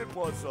c'est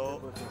pas ça.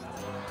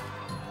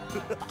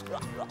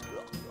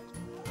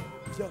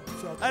 Viens,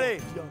 viens. Allez.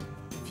 Viens,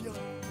 viens.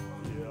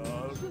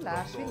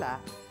 Je suis là.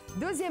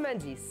 Deuxième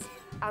indice.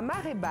 À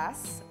marée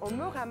basse, on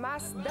me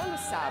ramasse dans le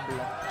sable.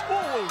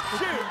 Oh,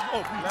 j'ai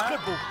envie, très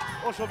beau.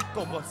 Oh, j'ai envie de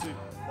t'embrasser.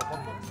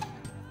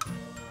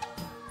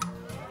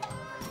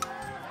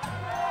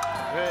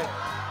 Oui.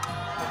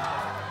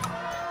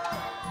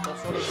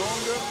 Attention le gong.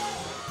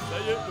 Ça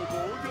y est, le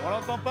gong. On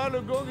n'entend pas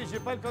le gong et j'ai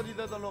pas le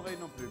candidat dans l'oreille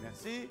non plus,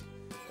 merci.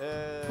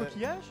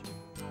 Coquillage?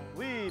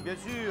 Oui, bien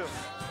sûr.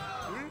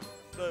 Oui,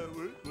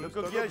 oui. Le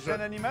coquillage, c'est un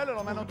animal,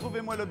 alors maintenant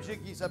trouvez-moi l'objet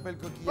qui s'appelle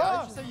Ah,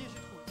 coquillage. ça y est, j'ai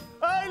trouvé.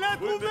 Ah, il a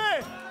trouvé!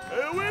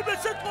 Eh oui, mais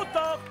c'est trop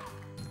tard.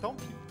 Tant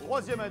pis.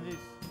 Troisième indice.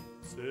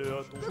 C'est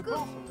à ton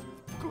Coucou.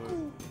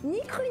 Coucou.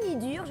 Ni cru ni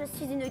dur, je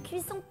suis une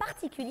cuisson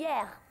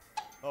particulière.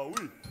 Ah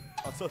oui.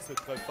 Ah ça, c'est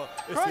très fin.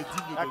 Et Coque. c'est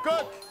digne La de coque.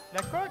 toi.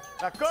 La coque.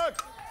 La coque.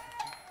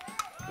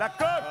 La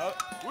coque. Ah,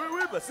 oui,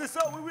 oui, bah c'est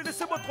ça. Oui, oui,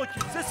 laissez-moi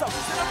tranquille. C'est ça,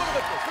 c'est la bonne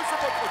réponse.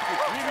 Laissez-moi tranquille.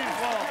 8 000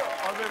 francs.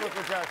 Enlevez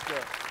votre casque.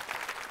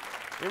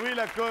 Et oui,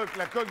 la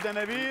coque d'un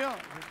navire.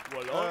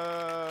 Voilà.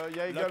 Il y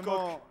a La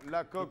également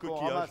la coque le qu'on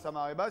coquillage. ramasse à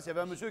marée basse. Il y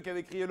avait un monsieur qui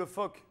avait crié le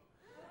phoque.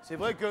 C'est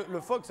vrai que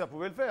le phoque, ça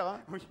pouvait le faire, hein?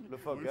 Oui. Le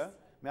phoque, Oui. hein?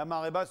 Mais à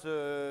marée basse,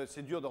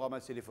 c'est dur de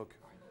ramasser les phoques.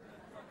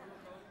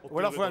 On Ou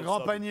alors, il faut dans un le grand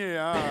sable. panier,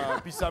 hein?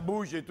 Puis ça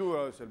bouge et tout,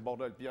 c'est le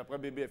bordel. Puis après,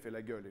 bébé, elle fait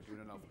la gueule et tout.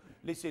 Non, non.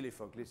 Laissez les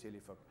phoques, laissez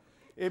les phoques.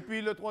 Et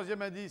puis, le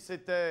troisième indice,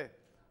 c'était...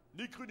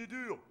 Ni cru ni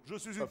dur. Je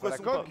suis une Enfin, la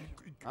poisson coque.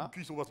 Hein?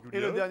 cuisson Et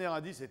particulière. le dernier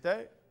indice,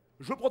 c'était...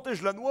 Je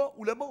protège la noix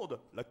ou l'amande.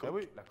 La coque. Ah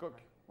oui, la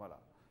coque, voilà.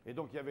 Et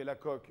donc, il y avait la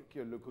coque,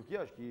 le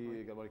coquillage qui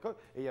est également les coques,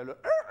 et il y a le...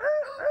 Ah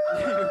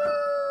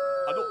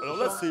non, alors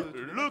là, c'est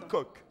le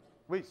coq.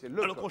 Oui, c'est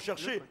le Alors coq. qu'on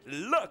cherchait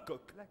la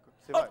coque.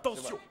 C'est vrai,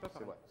 Attention.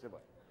 c'est vrai, c'est vrai.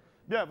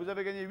 Bien, vous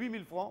avez gagné 8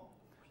 000 francs,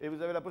 et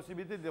vous avez la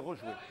possibilité de les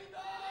rejouer.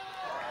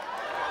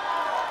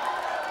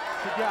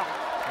 Je garde.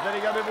 Vous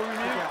allez garder vos 8 000.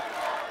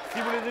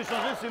 Si vous les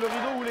échangez, c'est le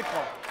rideau ou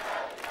l'écran.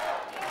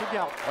 Je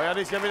garde.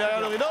 Regardez s'il y avait derrière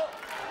le rideau.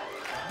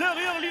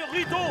 Derrière les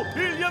rideaux,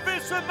 il y avait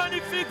ce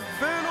magnifique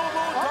vélo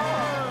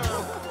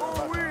moteur.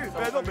 Oh oui,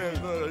 mais non, mais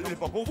il n'est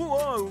pas pour vous,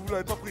 hein, vous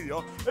l'avez pas pris.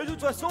 Hein. Et de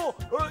toute façon,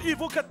 il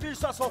vaut 4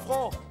 500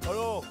 francs.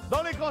 Alors,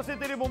 Dans l'écran,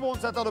 c'était les bonbons, on ne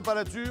s'attarde pas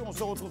là-dessus. On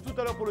se retrouve tout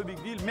à l'heure pour le Big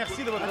Deal.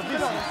 Merci de votre visite.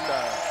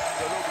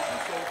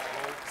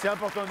 C'est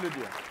important de le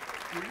dire.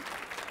 oui,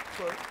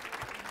 ça,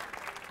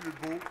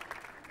 c'est beau.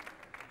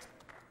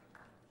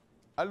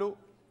 Allô?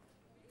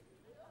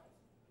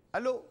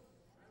 Allô?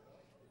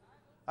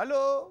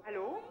 Allô?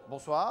 Allô?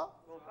 Bonsoir.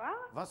 Bonsoir.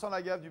 Vincent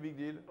Lagaf du Big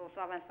Deal.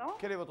 Bonsoir Vincent.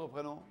 Quel est votre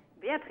prénom?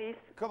 Béatrice.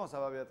 Comment ça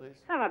va,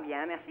 Béatrice? Ça va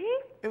bien, merci.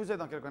 Et vous êtes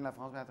dans quel coin de la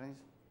France, Béatrice?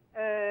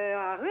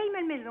 À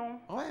Rueil-Malmaison.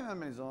 Oui, ma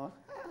maison. Hein.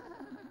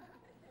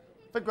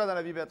 Faites quoi dans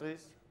la vie,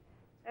 Béatrice?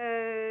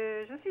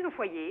 Je suis au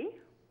foyer.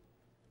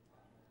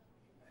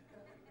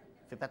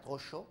 Fait pas trop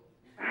chaud?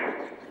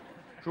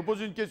 Je vous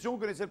pose une question, vous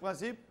connaissez le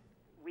principe?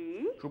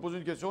 Oui. Je vous pose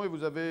une question et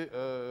vous avez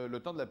le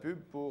temps de la pub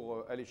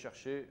pour aller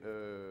chercher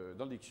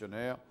dans le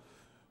dictionnaire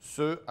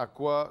ce à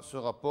quoi se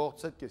rapporte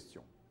cette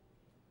question.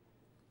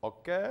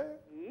 OK?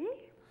 Oui.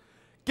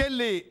 Quel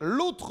est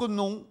l'autre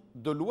nom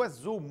de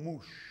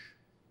l'oiseau-mouche?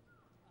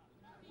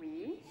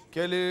 Oui.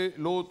 Quel est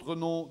l'autre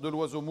nom de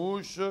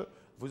l'oiseau-mouche?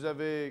 Vous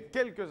avez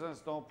quelques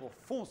instants pour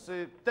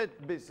foncer tête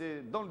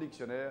baissée dans le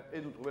dictionnaire et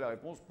nous trouver la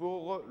réponse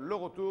pour le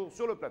retour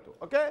sur le plateau.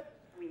 OK?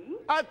 Oui.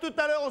 À tout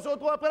à l'heure, on se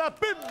retrouve après la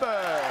pub!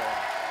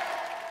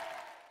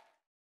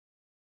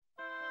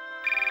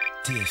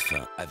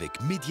 TF1 avec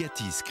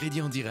Mediatis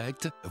Crédit en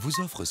Direct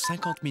vous offre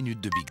 50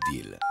 minutes de Big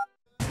Deal.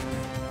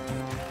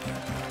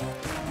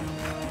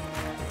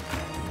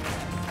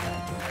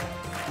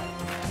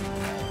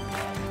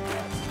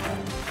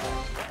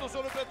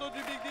 Sur le plateau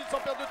du Big Deal, sans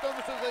perdre perdre de temps,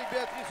 nous sommes avec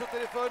Béatrice au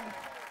téléphone.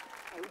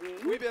 Oui.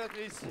 Oui,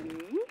 Béatrice.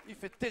 Oui. Il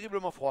fait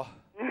terriblement froid.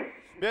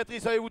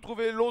 Béatrice, avez-vous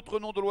trouvé l'autre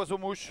nom de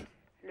l'oiseau-mouche?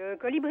 Le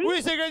colibri.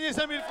 Oui, c'est gagné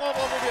 5 000 francs,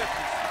 bravo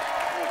Béatrice.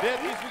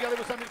 Béatrice, vous gardez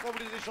vos 5 000 francs, vous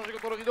les échangez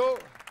contre le rideau?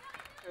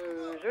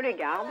 Je les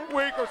garde.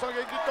 Oui, comme ça on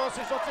gagne du temps,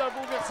 c'est gentil à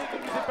vous, merci de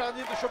nous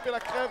épargner de choper la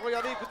crève.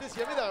 Regardez, écoutez s'il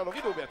y avait derrière le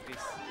rideau,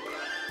 Béatrice.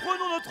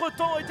 Prenons notre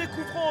temps et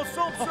découvrons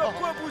ensemble ce à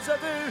quoi vous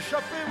avez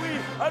échappé, oui.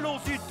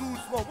 Allons-y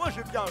doucement, moi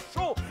j'ai bien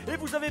chaud. Et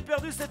vous avez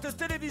perdu cette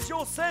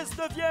télévision 16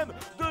 neuvième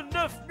de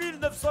 9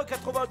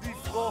 990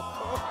 francs.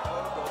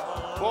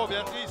 Bon,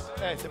 Béatrice,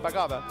 c'est pas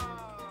grave, hein.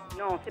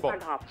 Non, c'est pas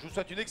grave. Je vous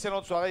souhaite une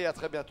excellente soirée et à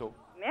très bientôt.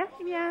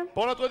 Merci bien.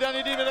 Pour notre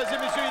dernier deal, mesdames et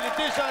messieurs, il est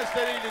déjà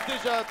installé, il est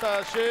déjà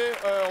attaché.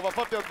 On va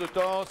pas perdre de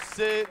temps,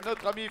 c'est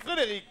notre ami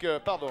Frédéric,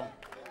 pardon.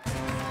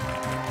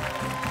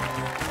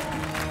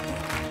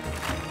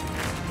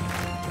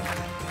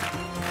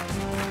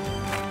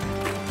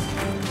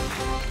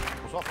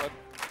 Bonsoir Fred.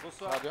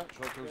 Bonsoir. Ça va bien, je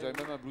vois que vous avez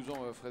même un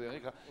blouson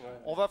Frédéric. Là. Ouais.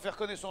 On va faire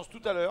connaissance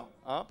tout à l'heure,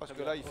 hein, parce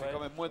que là il fait quand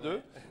même moins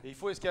 2 et il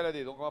faut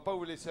escalader. Donc on va pas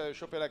vous laisser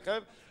choper la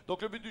crève.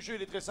 Donc le but du jeu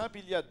il est très simple,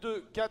 il y a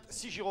 2, 4,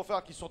 6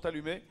 gyrophares qui sont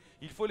allumés.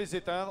 Il faut les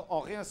éteindre en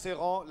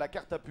réinsérant la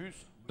carte à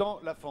puce dans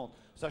la fente,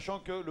 sachant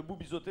que le bout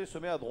biseauté se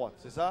met à droite,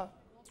 c'est ça?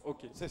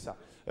 Ok. C'est ça.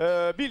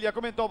 Bill, il y a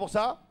combien de temps pour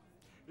ça?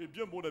 Eh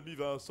bien, mon ami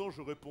Vincent,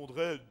 je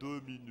répondrai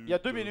 2 minutes. Il y a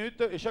 2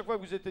 minutes, et chaque fois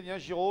que vous éteignez un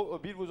gyro,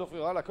 Bill vous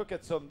offrira la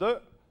coquette somme de...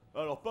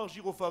 Alors, par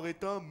gyrophare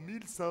éteint,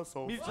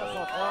 1500. 1500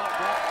 francs.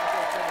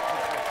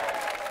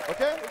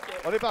 Ok,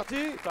 on est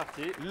parti?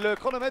 Parti. Le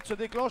chronomètre se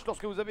déclenche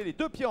lorsque vous avez les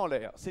 2 pieds en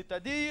l'air,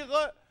 c'est-à-dire...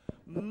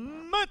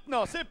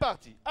 Maintenant, c'est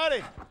parti.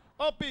 Allez,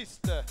 en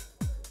piste. Ça,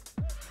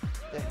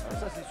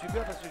 c'est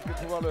super parce que je vais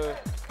pouvoir le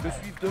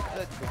suivre de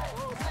près.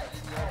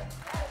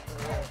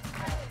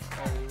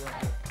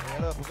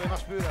 Alors, pourquoi il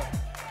marche plus là?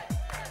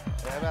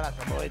 Et voilà,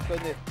 ça m'aurait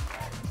étonné.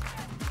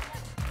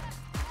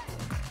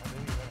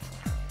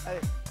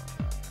 Allez,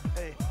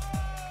 allez,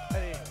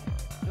 allez,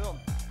 tourne.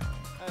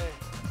 Allez,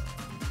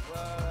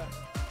 voilà.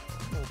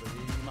 Oh, bah,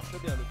 il marche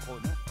bien le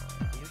trône. Hein.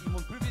 Il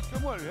monte plus vite que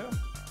moi, lui. Hein.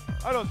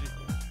 Allons-y.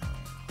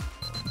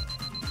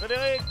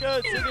 Frédéric,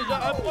 c'est déjà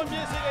un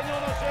premier, c'est gagné,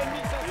 on enchaîne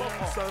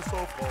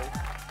 1500 francs.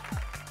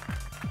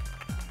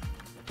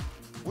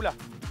 Oula.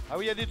 Ah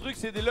oui, il y a des trucs,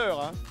 c'est des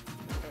leurres. Hein.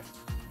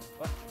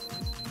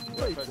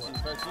 Ouais, facile,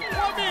 facile.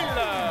 3000.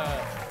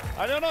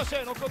 Allez, on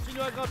enchaîne, on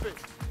continue à grimper.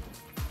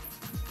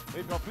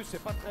 Et puis en plus,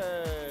 c'est pas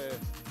très...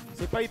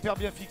 C'est pas hyper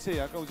bien fixé,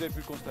 hein, comme vous avez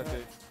pu le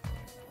constater.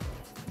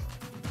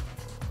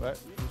 Ouais,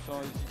 je vous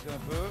sens hésiter un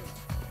peu.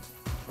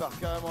 Je pars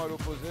carrément à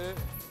l'opposé.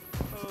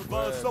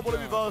 Vincent, mon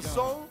ami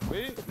Vincent.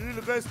 Oui. Il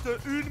reste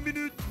 1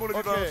 minute, mon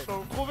ami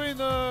Vincent. Trouvez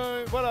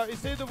une... voilà,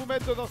 essayez de vous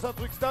mettre dans un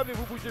truc stable et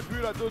vous bougez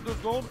plus, là, 2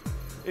 secondes.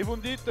 Et vous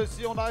me dites,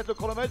 si on arrête le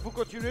chronomètre, vous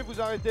continuez,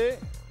 vous arrêtez.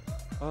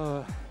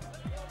 3000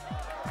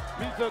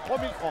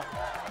 francs.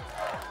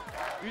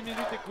 1 minute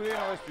écoulée, il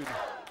en reste une.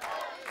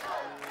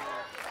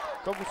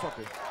 Comme vous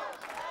sentez.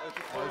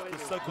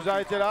 Vous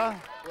arrêtez là?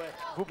 Ouais.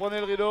 Vous prenez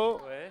le rideau?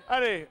 Ouais.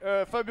 Allez,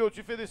 Fabio,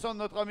 tu fais descendre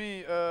notre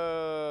ami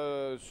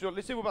sur...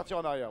 Laissez-vous partir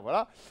en arrière,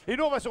 voilà. Et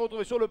nous, on va se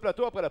retrouver sur le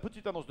plateau après la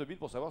petite annonce de Bill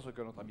pour savoir ce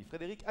que notre ami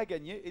Frédéric a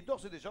gagné. Et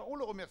d'ores et déjà, on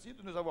le remercie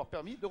de nous avoir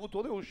permis de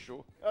retourner au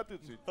show. A tout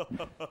de suite.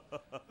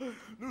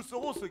 Nous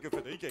saurons ce que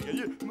Frédéric a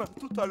gagné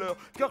tout à l'heure,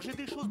 car j'ai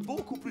des choses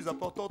beaucoup plus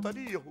importantes à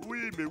dire.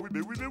 Oui, mais oui,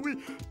 mais oui, mais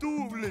oui.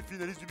 Tous les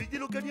finalistes du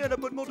Bigdil ont gagné un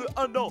abonnement de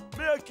 1 an.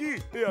 Mais à qui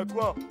et à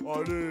quoi?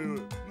 Allez,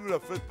 ne la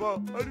faites pas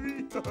à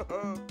lui.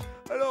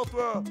 Alors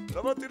toi,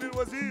 ça va tes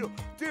loisirs?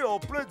 T'es en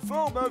pleine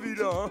forme, hein,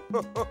 vilain.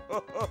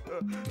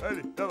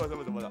 Allez, ça va.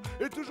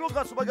 Et toujours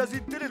grâce au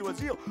magazine Télé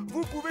Loisirs,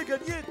 vous pouvez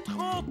gagner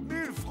 30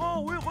 000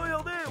 francs. Oui,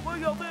 regardez,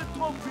 30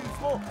 000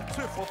 francs.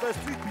 C'est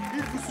fantastique.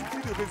 Il vous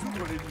suffit de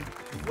résoudre l'énigme.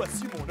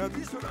 Voici mon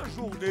avis sur la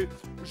journée.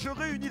 Je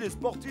réunis les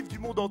sportifs du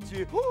monde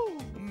entier. Oh,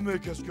 mais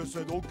qu'est-ce que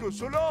c'est donc que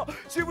cela?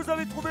 Si vous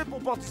avez trouvé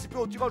pour participer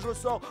au tirage au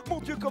sort, mon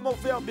Dieu, comment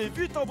faire? Mais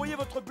vite, envoyez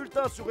votre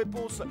bulletin sur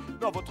réponse.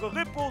 Non, votre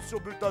réponse sur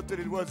bulletin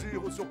Télé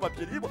Loisirs ou sur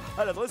papier libre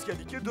à l'adresse qui est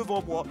indiquée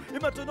devant moi. Et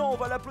maintenant, on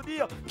va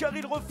l'applaudir car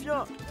il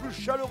revient plus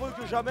chaleureux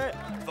que jamais,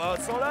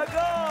 Vincent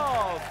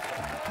Lagaf.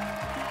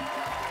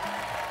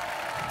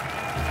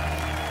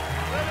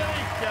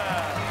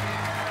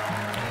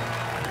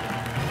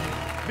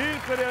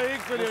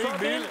 Frédéric,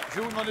 Bill. Je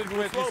vais vous demander de vous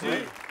mettre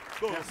ici.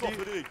 Bonsoir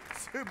Frédéric,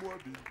 c'est moi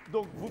Bill.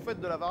 Donc, vous faites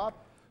de la varap?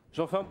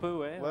 J'en fais un peu,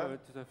 ouais,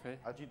 tout à fait.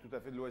 À titre tout à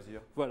fait de loisir.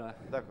 Voilà.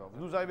 D'accord.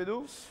 Vous nous arrivez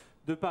d'où?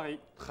 De Paris.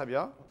 Très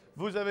bien.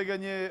 Vous avez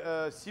gagné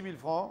 6 000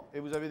 francs et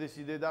vous avez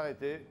décidé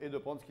d'arrêter et de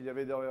prendre ce qu'il y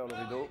avait derrière le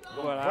rideau.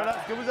 Donc, voilà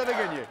ce que vous avez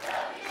gagné.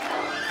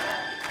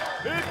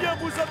 Eh bien,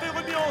 vous avez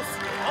remis en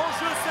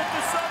jeu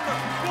cette somme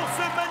pour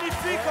ce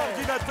magnifique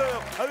ordinateur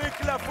avec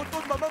la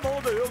photo de ma maman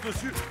d'ailleurs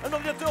dessus. Un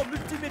ordinateur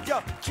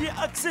multimédia qui est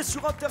axé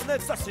sur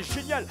Internet, ça c'est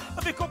génial.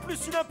 Avec en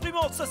plus une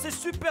imprimante, ça c'est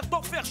super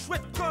d'enfer,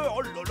 chouette cœur.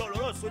 Oh là là là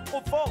là, c'est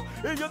trop fort.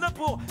 Et il y en a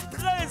pour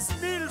 13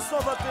 121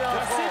 francs.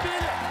 Merci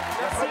Bill.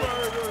 Merci.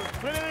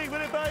 Frédéric, vous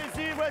n'êtes pas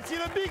ici, voici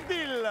le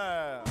Bigdil.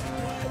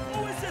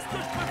 Oh, et c'est que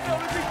je préfère,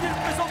 le Bigdil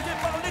présenté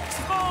par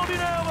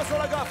l'extraordinaire Vincent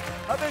Lagaf,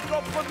 avec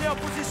en première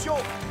position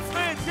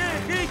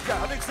Frédéric,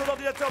 avec son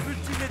ordinateur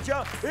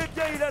multimédia. Eh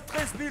bien, il a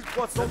 13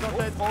 300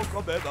 francs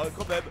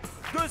quand même.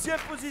 Deuxième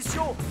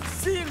position,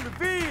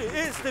 Sylvie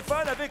et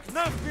Stéphane avec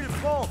 9 000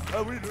 francs.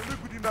 Ah oui, le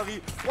goût du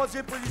mari.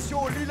 Troisième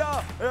position,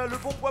 Lila, le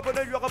bon poids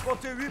bonnet lui a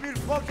rapporté 8 000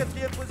 francs.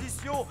 Quatrième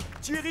position,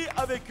 Thierry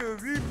avec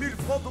 8 000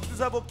 francs. Donc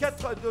nous avons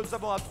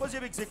un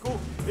troisième ex-aequo.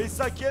 Et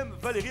cinquième,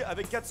 Valérie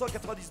avec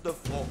 499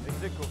 francs.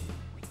 Ex-aequo.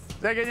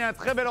 Vous avez gagné un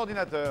très bel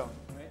ordinateur.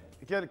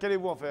 Oui.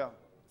 Qu'allez-vous en faire?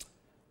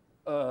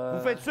 Vous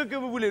faites ce que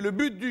vous voulez. Le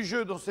but du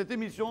jeu dans cette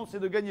émission, c'est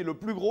de gagner le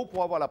plus gros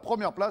pour avoir la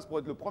première place, pour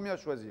être le premier à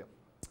choisir.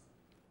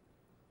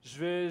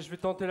 Je vais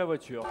tenter la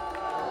voiture.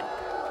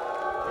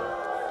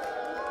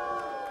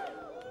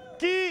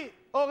 Qui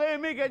aurait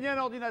aimé gagner un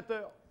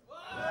ordinateur?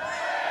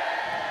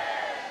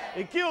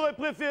 Et qui aurait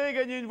préféré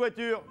gagner une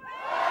voiture?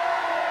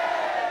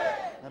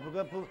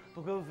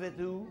 Pourquoi vous faites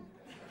où?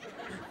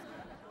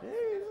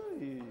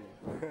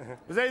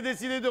 Vous avez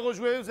décidé de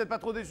rejouer, vous n'êtes pas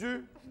trop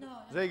déçus? Non.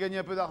 Vous avez gagné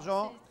un peu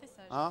d'argent? C'est très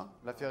sage. Hein?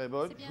 L'affaire est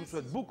bonne. C'est Je vous bien,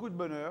 souhaite beaucoup de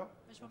bonheur.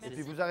 Et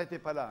puis vous arrêtez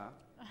pas là.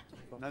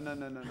 Hein? Non.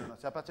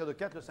 C'est à partir de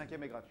 4, le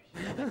 5e est gratuit.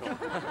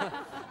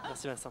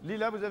 Merci Vincent.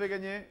 Lila, vous avez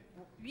gagné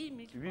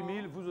 8 000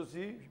 8 000, vous aussi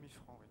 8 000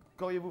 francs, oui.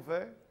 Qu'auriez-vous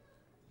fait?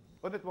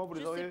 Honnêtement, vous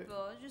les auriez...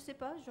 Je sais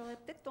pas, j'aurais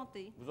peut-être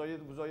tenté. Vous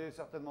auriez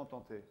certainement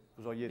tenté.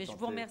 Vous auriez Mais tenté.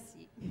 je vous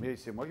remercie. Mais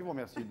c'est moi qui vous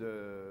remercie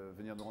de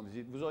venir nous rendre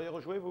visite. Vous auriez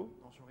rejoué, vous?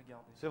 Non, j'aurais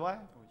gardé. C'est vrai?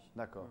 Oui.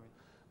 D'accord.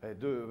 Oui.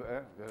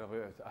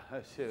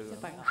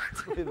 C'est pas grave.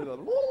 C'est un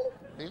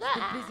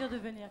plaisir de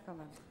venir quand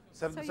même.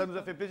 Ça nous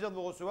a fait plaisir de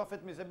vous recevoir.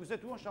 Faites mes... Vous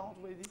êtes où en Charente,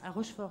 vous m'avez dit? À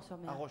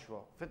Rochefort-sur-Mer. À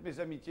Rochefort. Faites mes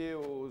amitiés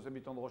aux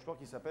habitants de Rochefort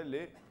qui s'appellent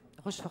les...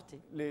 Rochefortais.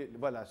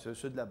 Voilà,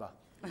 ceux de là-bas.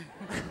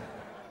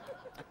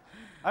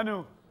 À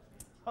nous.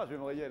 Ah, je vais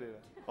me régaler là.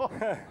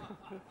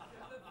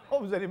 Oh,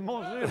 vous allez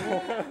manger,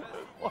 vous.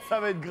 Oh,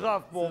 ça va être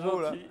grave pour vous,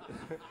 là.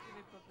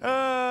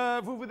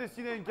 Vous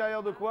destinez à une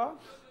carrière de quoi?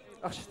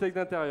 Architecte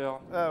d'intérieur.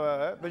 Ah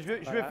ouais. Ben,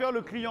 je vais faire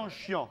le client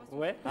chiant.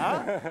 Ouais.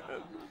 Hein?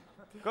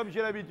 Comme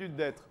j'ai l'habitude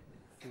d'être.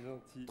 C'est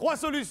gentil. 3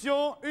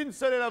 solutions, une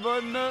seule est la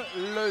bonne.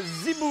 Le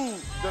zibou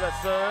de la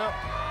sœur,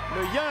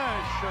 le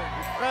yinche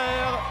du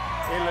frère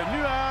et le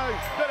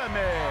nuage de la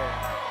mère.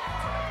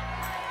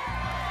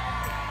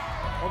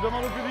 On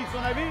demande au public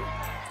son avis?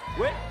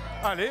 Oui.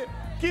 Allez,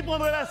 qui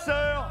prendrait la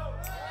sœur?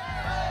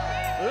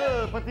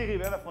 Pas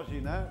terrible, hein, la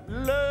frangine. Hein?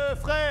 Le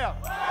frère.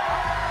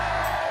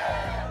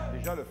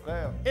 Déjà le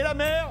frère. Et la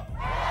mère?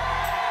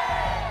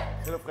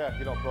 C'est le frère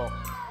qui l'emporte.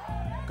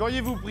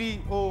 Qu'auriez-vous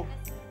pris au...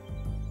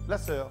 La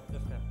sœur.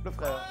 Le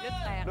frère.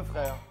 Le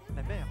frère.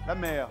 La mère. La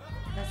mère.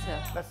 La sœur.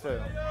 La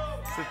sœur.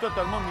 C'est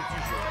totalement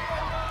mitigé.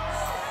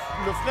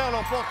 Le frère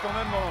l'emporte quand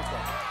même dans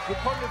l'ensemble. Je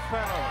prends le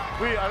frère.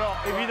 Oui, alors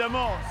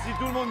évidemment, si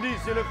tout le monde dit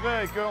c'est le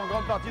frère et qu'en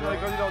grande partie dans les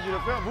candidats on dit le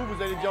frère,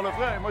 vous allez dire le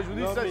frère et moi je vous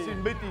dis ça c'est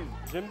une bêtise.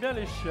 J'aime bien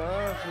les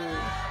chiens,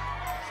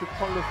 je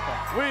prends le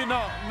frère. Oui,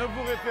 non, ne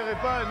vous référez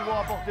pas, ne vous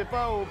rapportez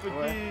pas au petit...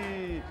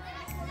 Ouais.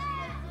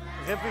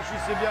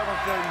 Réfléchissez bien avant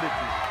de faire une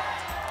bêtise.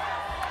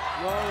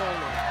 Non.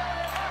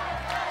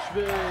 Je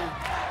vais...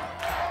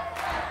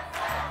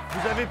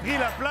 Vous avez pris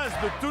la place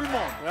de tout le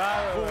monde.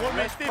 Vous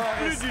remettez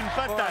plus d'une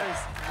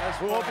patate.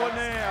 Vous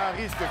reprenez un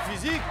risque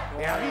physique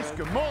et un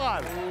risque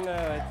moral.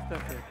 Ouais, tout à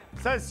fait.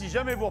 Ça, si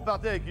jamais vous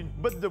repartez avec une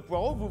botte de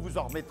poireaux, vous vous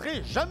en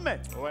remettrez jamais.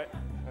 Ouais.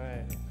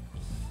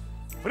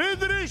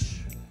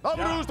 Friedrich!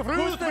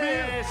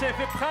 J'ai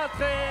fait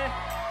prendre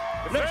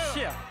le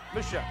chien.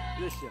 Le chien.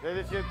 Vous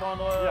allez essayer de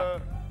prendre...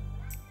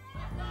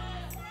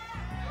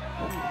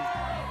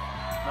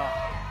 Non.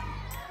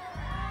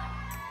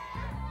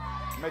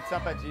 Mettre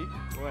sympathique.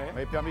 Ouais. Vous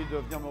m'avez permis de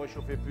venir me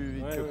réchauffer plus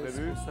vite que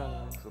prévu. Je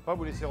ne veux pas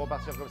vous laisser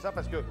repartir comme ça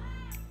parce que,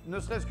 ne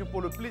serait-ce que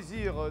pour le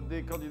plaisir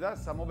des candidats,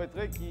 ça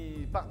m'embêterait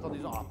qu'ils partent en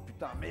disant « Ah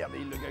putain, merde,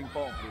 il ne le gagne pas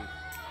en plus ».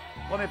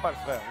 Prenez pas le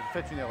frère, vous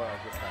faites une erreur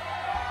avec le frère.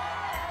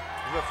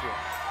 Je vous assure.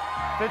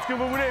 Faites ce que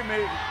vous voulez,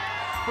 mais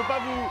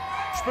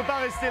je peux pas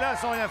rester là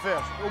sans rien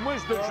faire. Au moins,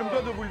 je me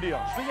dois de vous le dire.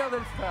 Je vais garder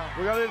le frère.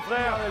 Vous gardez le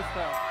frère?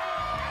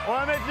 On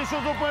va mettre les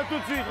choses au point tout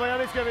de suite.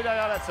 Regardez ce qu'il y avait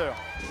derrière la sœur.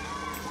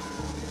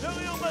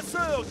 Derrière ma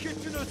sœur, qui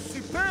est une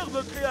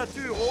superbe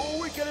créature. Oh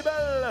oui, qu'elle est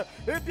belle.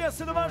 Eh bien,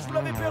 c'est dommage, vous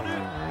l'avez perdu.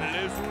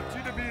 Les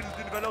outils de Dils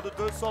d'une valeur de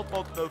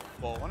 239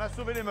 francs. On a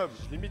sauvé les meubles.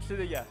 Je limite les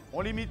dégâts.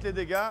 On limite les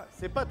dégâts.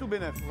 C'est pas tout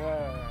bénef.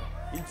 Ouais.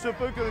 Il se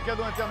peut que le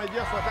cadeau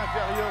intermédiaire soit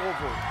inférieur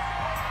au vôtre.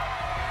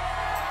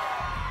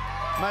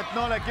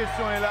 Maintenant, la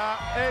question est là.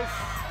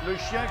 Est-ce le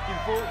chien qu'il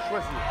faut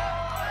choisir?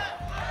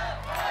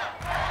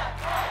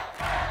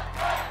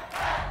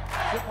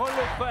 Je prends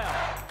le frère.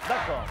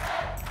 D'accord.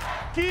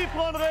 Qui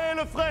prendrait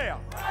le frère?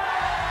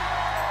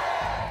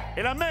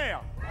 Et la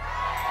mère?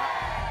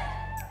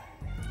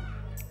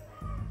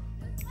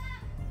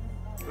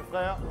 Le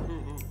frère?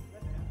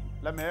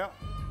 La mère?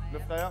 Le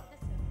frère?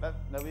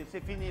 Non, oui, c'est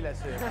fini la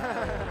sœur.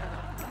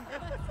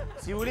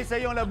 Si vous voulez, ça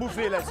y est, on l'a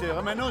bouffé la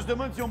sœur. Maintenant, on se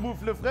demande si on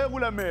bouffe le frère ou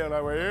la mère, là,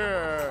 vous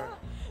voyez.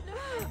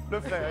 Le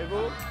frère, et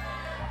vous?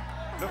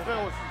 Le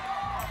frère aussi.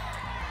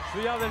 Je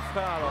vais garder le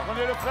frère alors.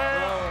 Prenez le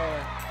frère.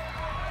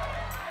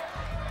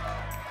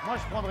 Moi,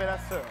 je prendrais la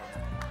sœur.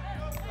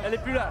 Elle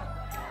est plus là.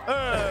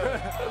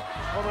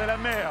 Je prendrais la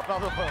mère,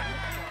 pardon.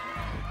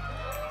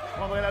 Je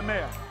prendrais la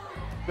mère.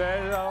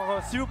 Ben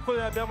alors, si vous prenez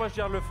la mère, moi je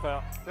garde le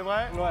frère. C'est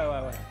vrai?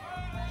 Ouais.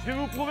 Je vais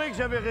vous prouver que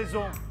j'avais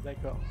raison.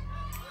 D'accord.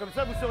 Comme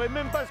ça, vous saurez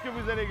même pas ce que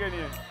vous allez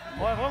gagner.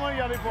 On va vraiment le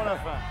garder pour la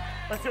fin.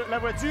 Parce que la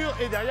voiture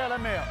est derrière la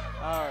mère.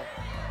 Ah ouais.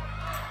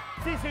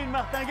 Si, c'est une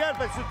martingale,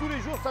 parce que tous les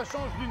jours, ça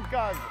change d'une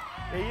case.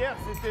 Et hier,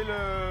 c'était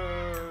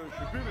le... Je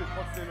sais plus, mais je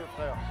crois que c'est le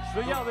frère. Je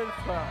veux garder le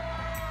frère.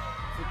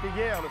 C'était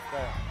hier, le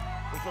frère.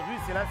 Aujourd'hui,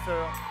 c'est la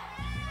sœur.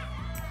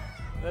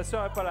 La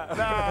sœur est pas là.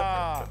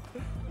 Ah.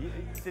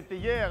 C'était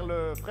hier,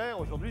 le frère.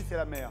 Aujourd'hui, c'est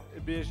la mère. Eh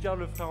bien, je garde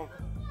le frère encore.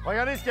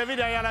 Regardez ce qu'il y avait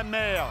derrière la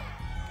mère.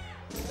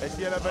 Et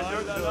s'il y a la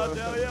bagnole... Ah là,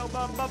 derrière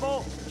ma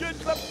maman, qui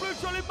est la plus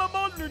jolie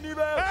maman de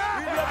l'univers.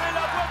 Il y avait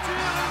la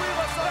voiture, et oui,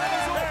 Vincent a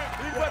raison.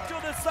 Une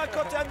voiture de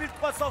 51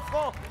 300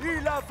 francs.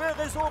 Il avait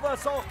raison,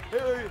 Vincent.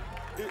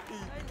 Et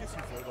qu'est-ce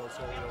qu'il fait,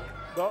 Vincent?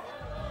 Non.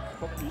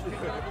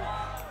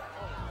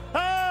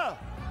 Ah!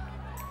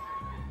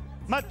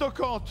 Ma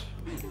toquante.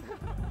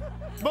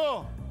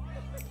 Bon.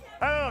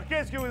 Alors,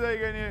 qu'est-ce que vous avez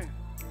gagné?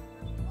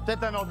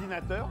 Peut-être un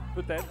ordinateur?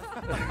 Peut-être.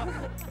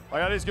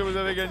 Regardez ce que vous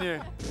avez gagné.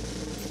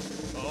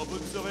 Oh, vous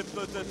ne serez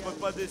peut-être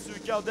pas déçus,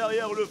 car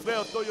derrière le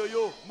frère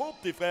Toyoyo, mon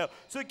petit frère,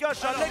 se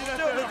cache un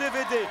lecteur de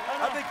DVD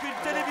avec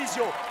une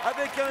télévision,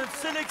 avec une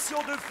sélection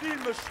de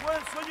films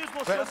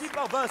soigneusement choisis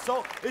par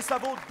Vincent, et ça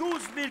vaut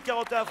 12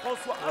 041 francs,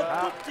 soit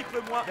un tout petit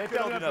peu moins que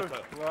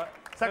l'ordinateur.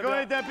 Ça a quand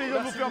même été un plaisir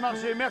de vous faire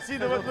marcher. Merci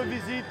de votre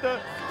visite.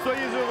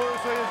 Soyez heureux,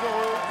 soyez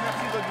heureux.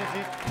 Merci de votre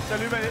visite.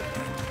 Salut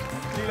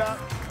Lila,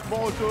 bon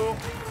retour.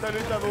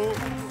 Salut Tavo.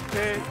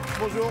 Et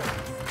bonjour.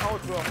 Au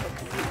revoir.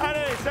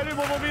 Allez, salut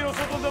mon mobile, on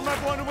se retrouve demain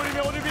pour un nouveau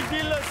numéro du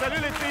Bigdil. Salut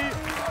les filles.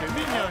 C'est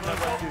mignonne la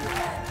voiture.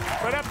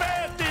 Bon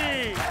appétit.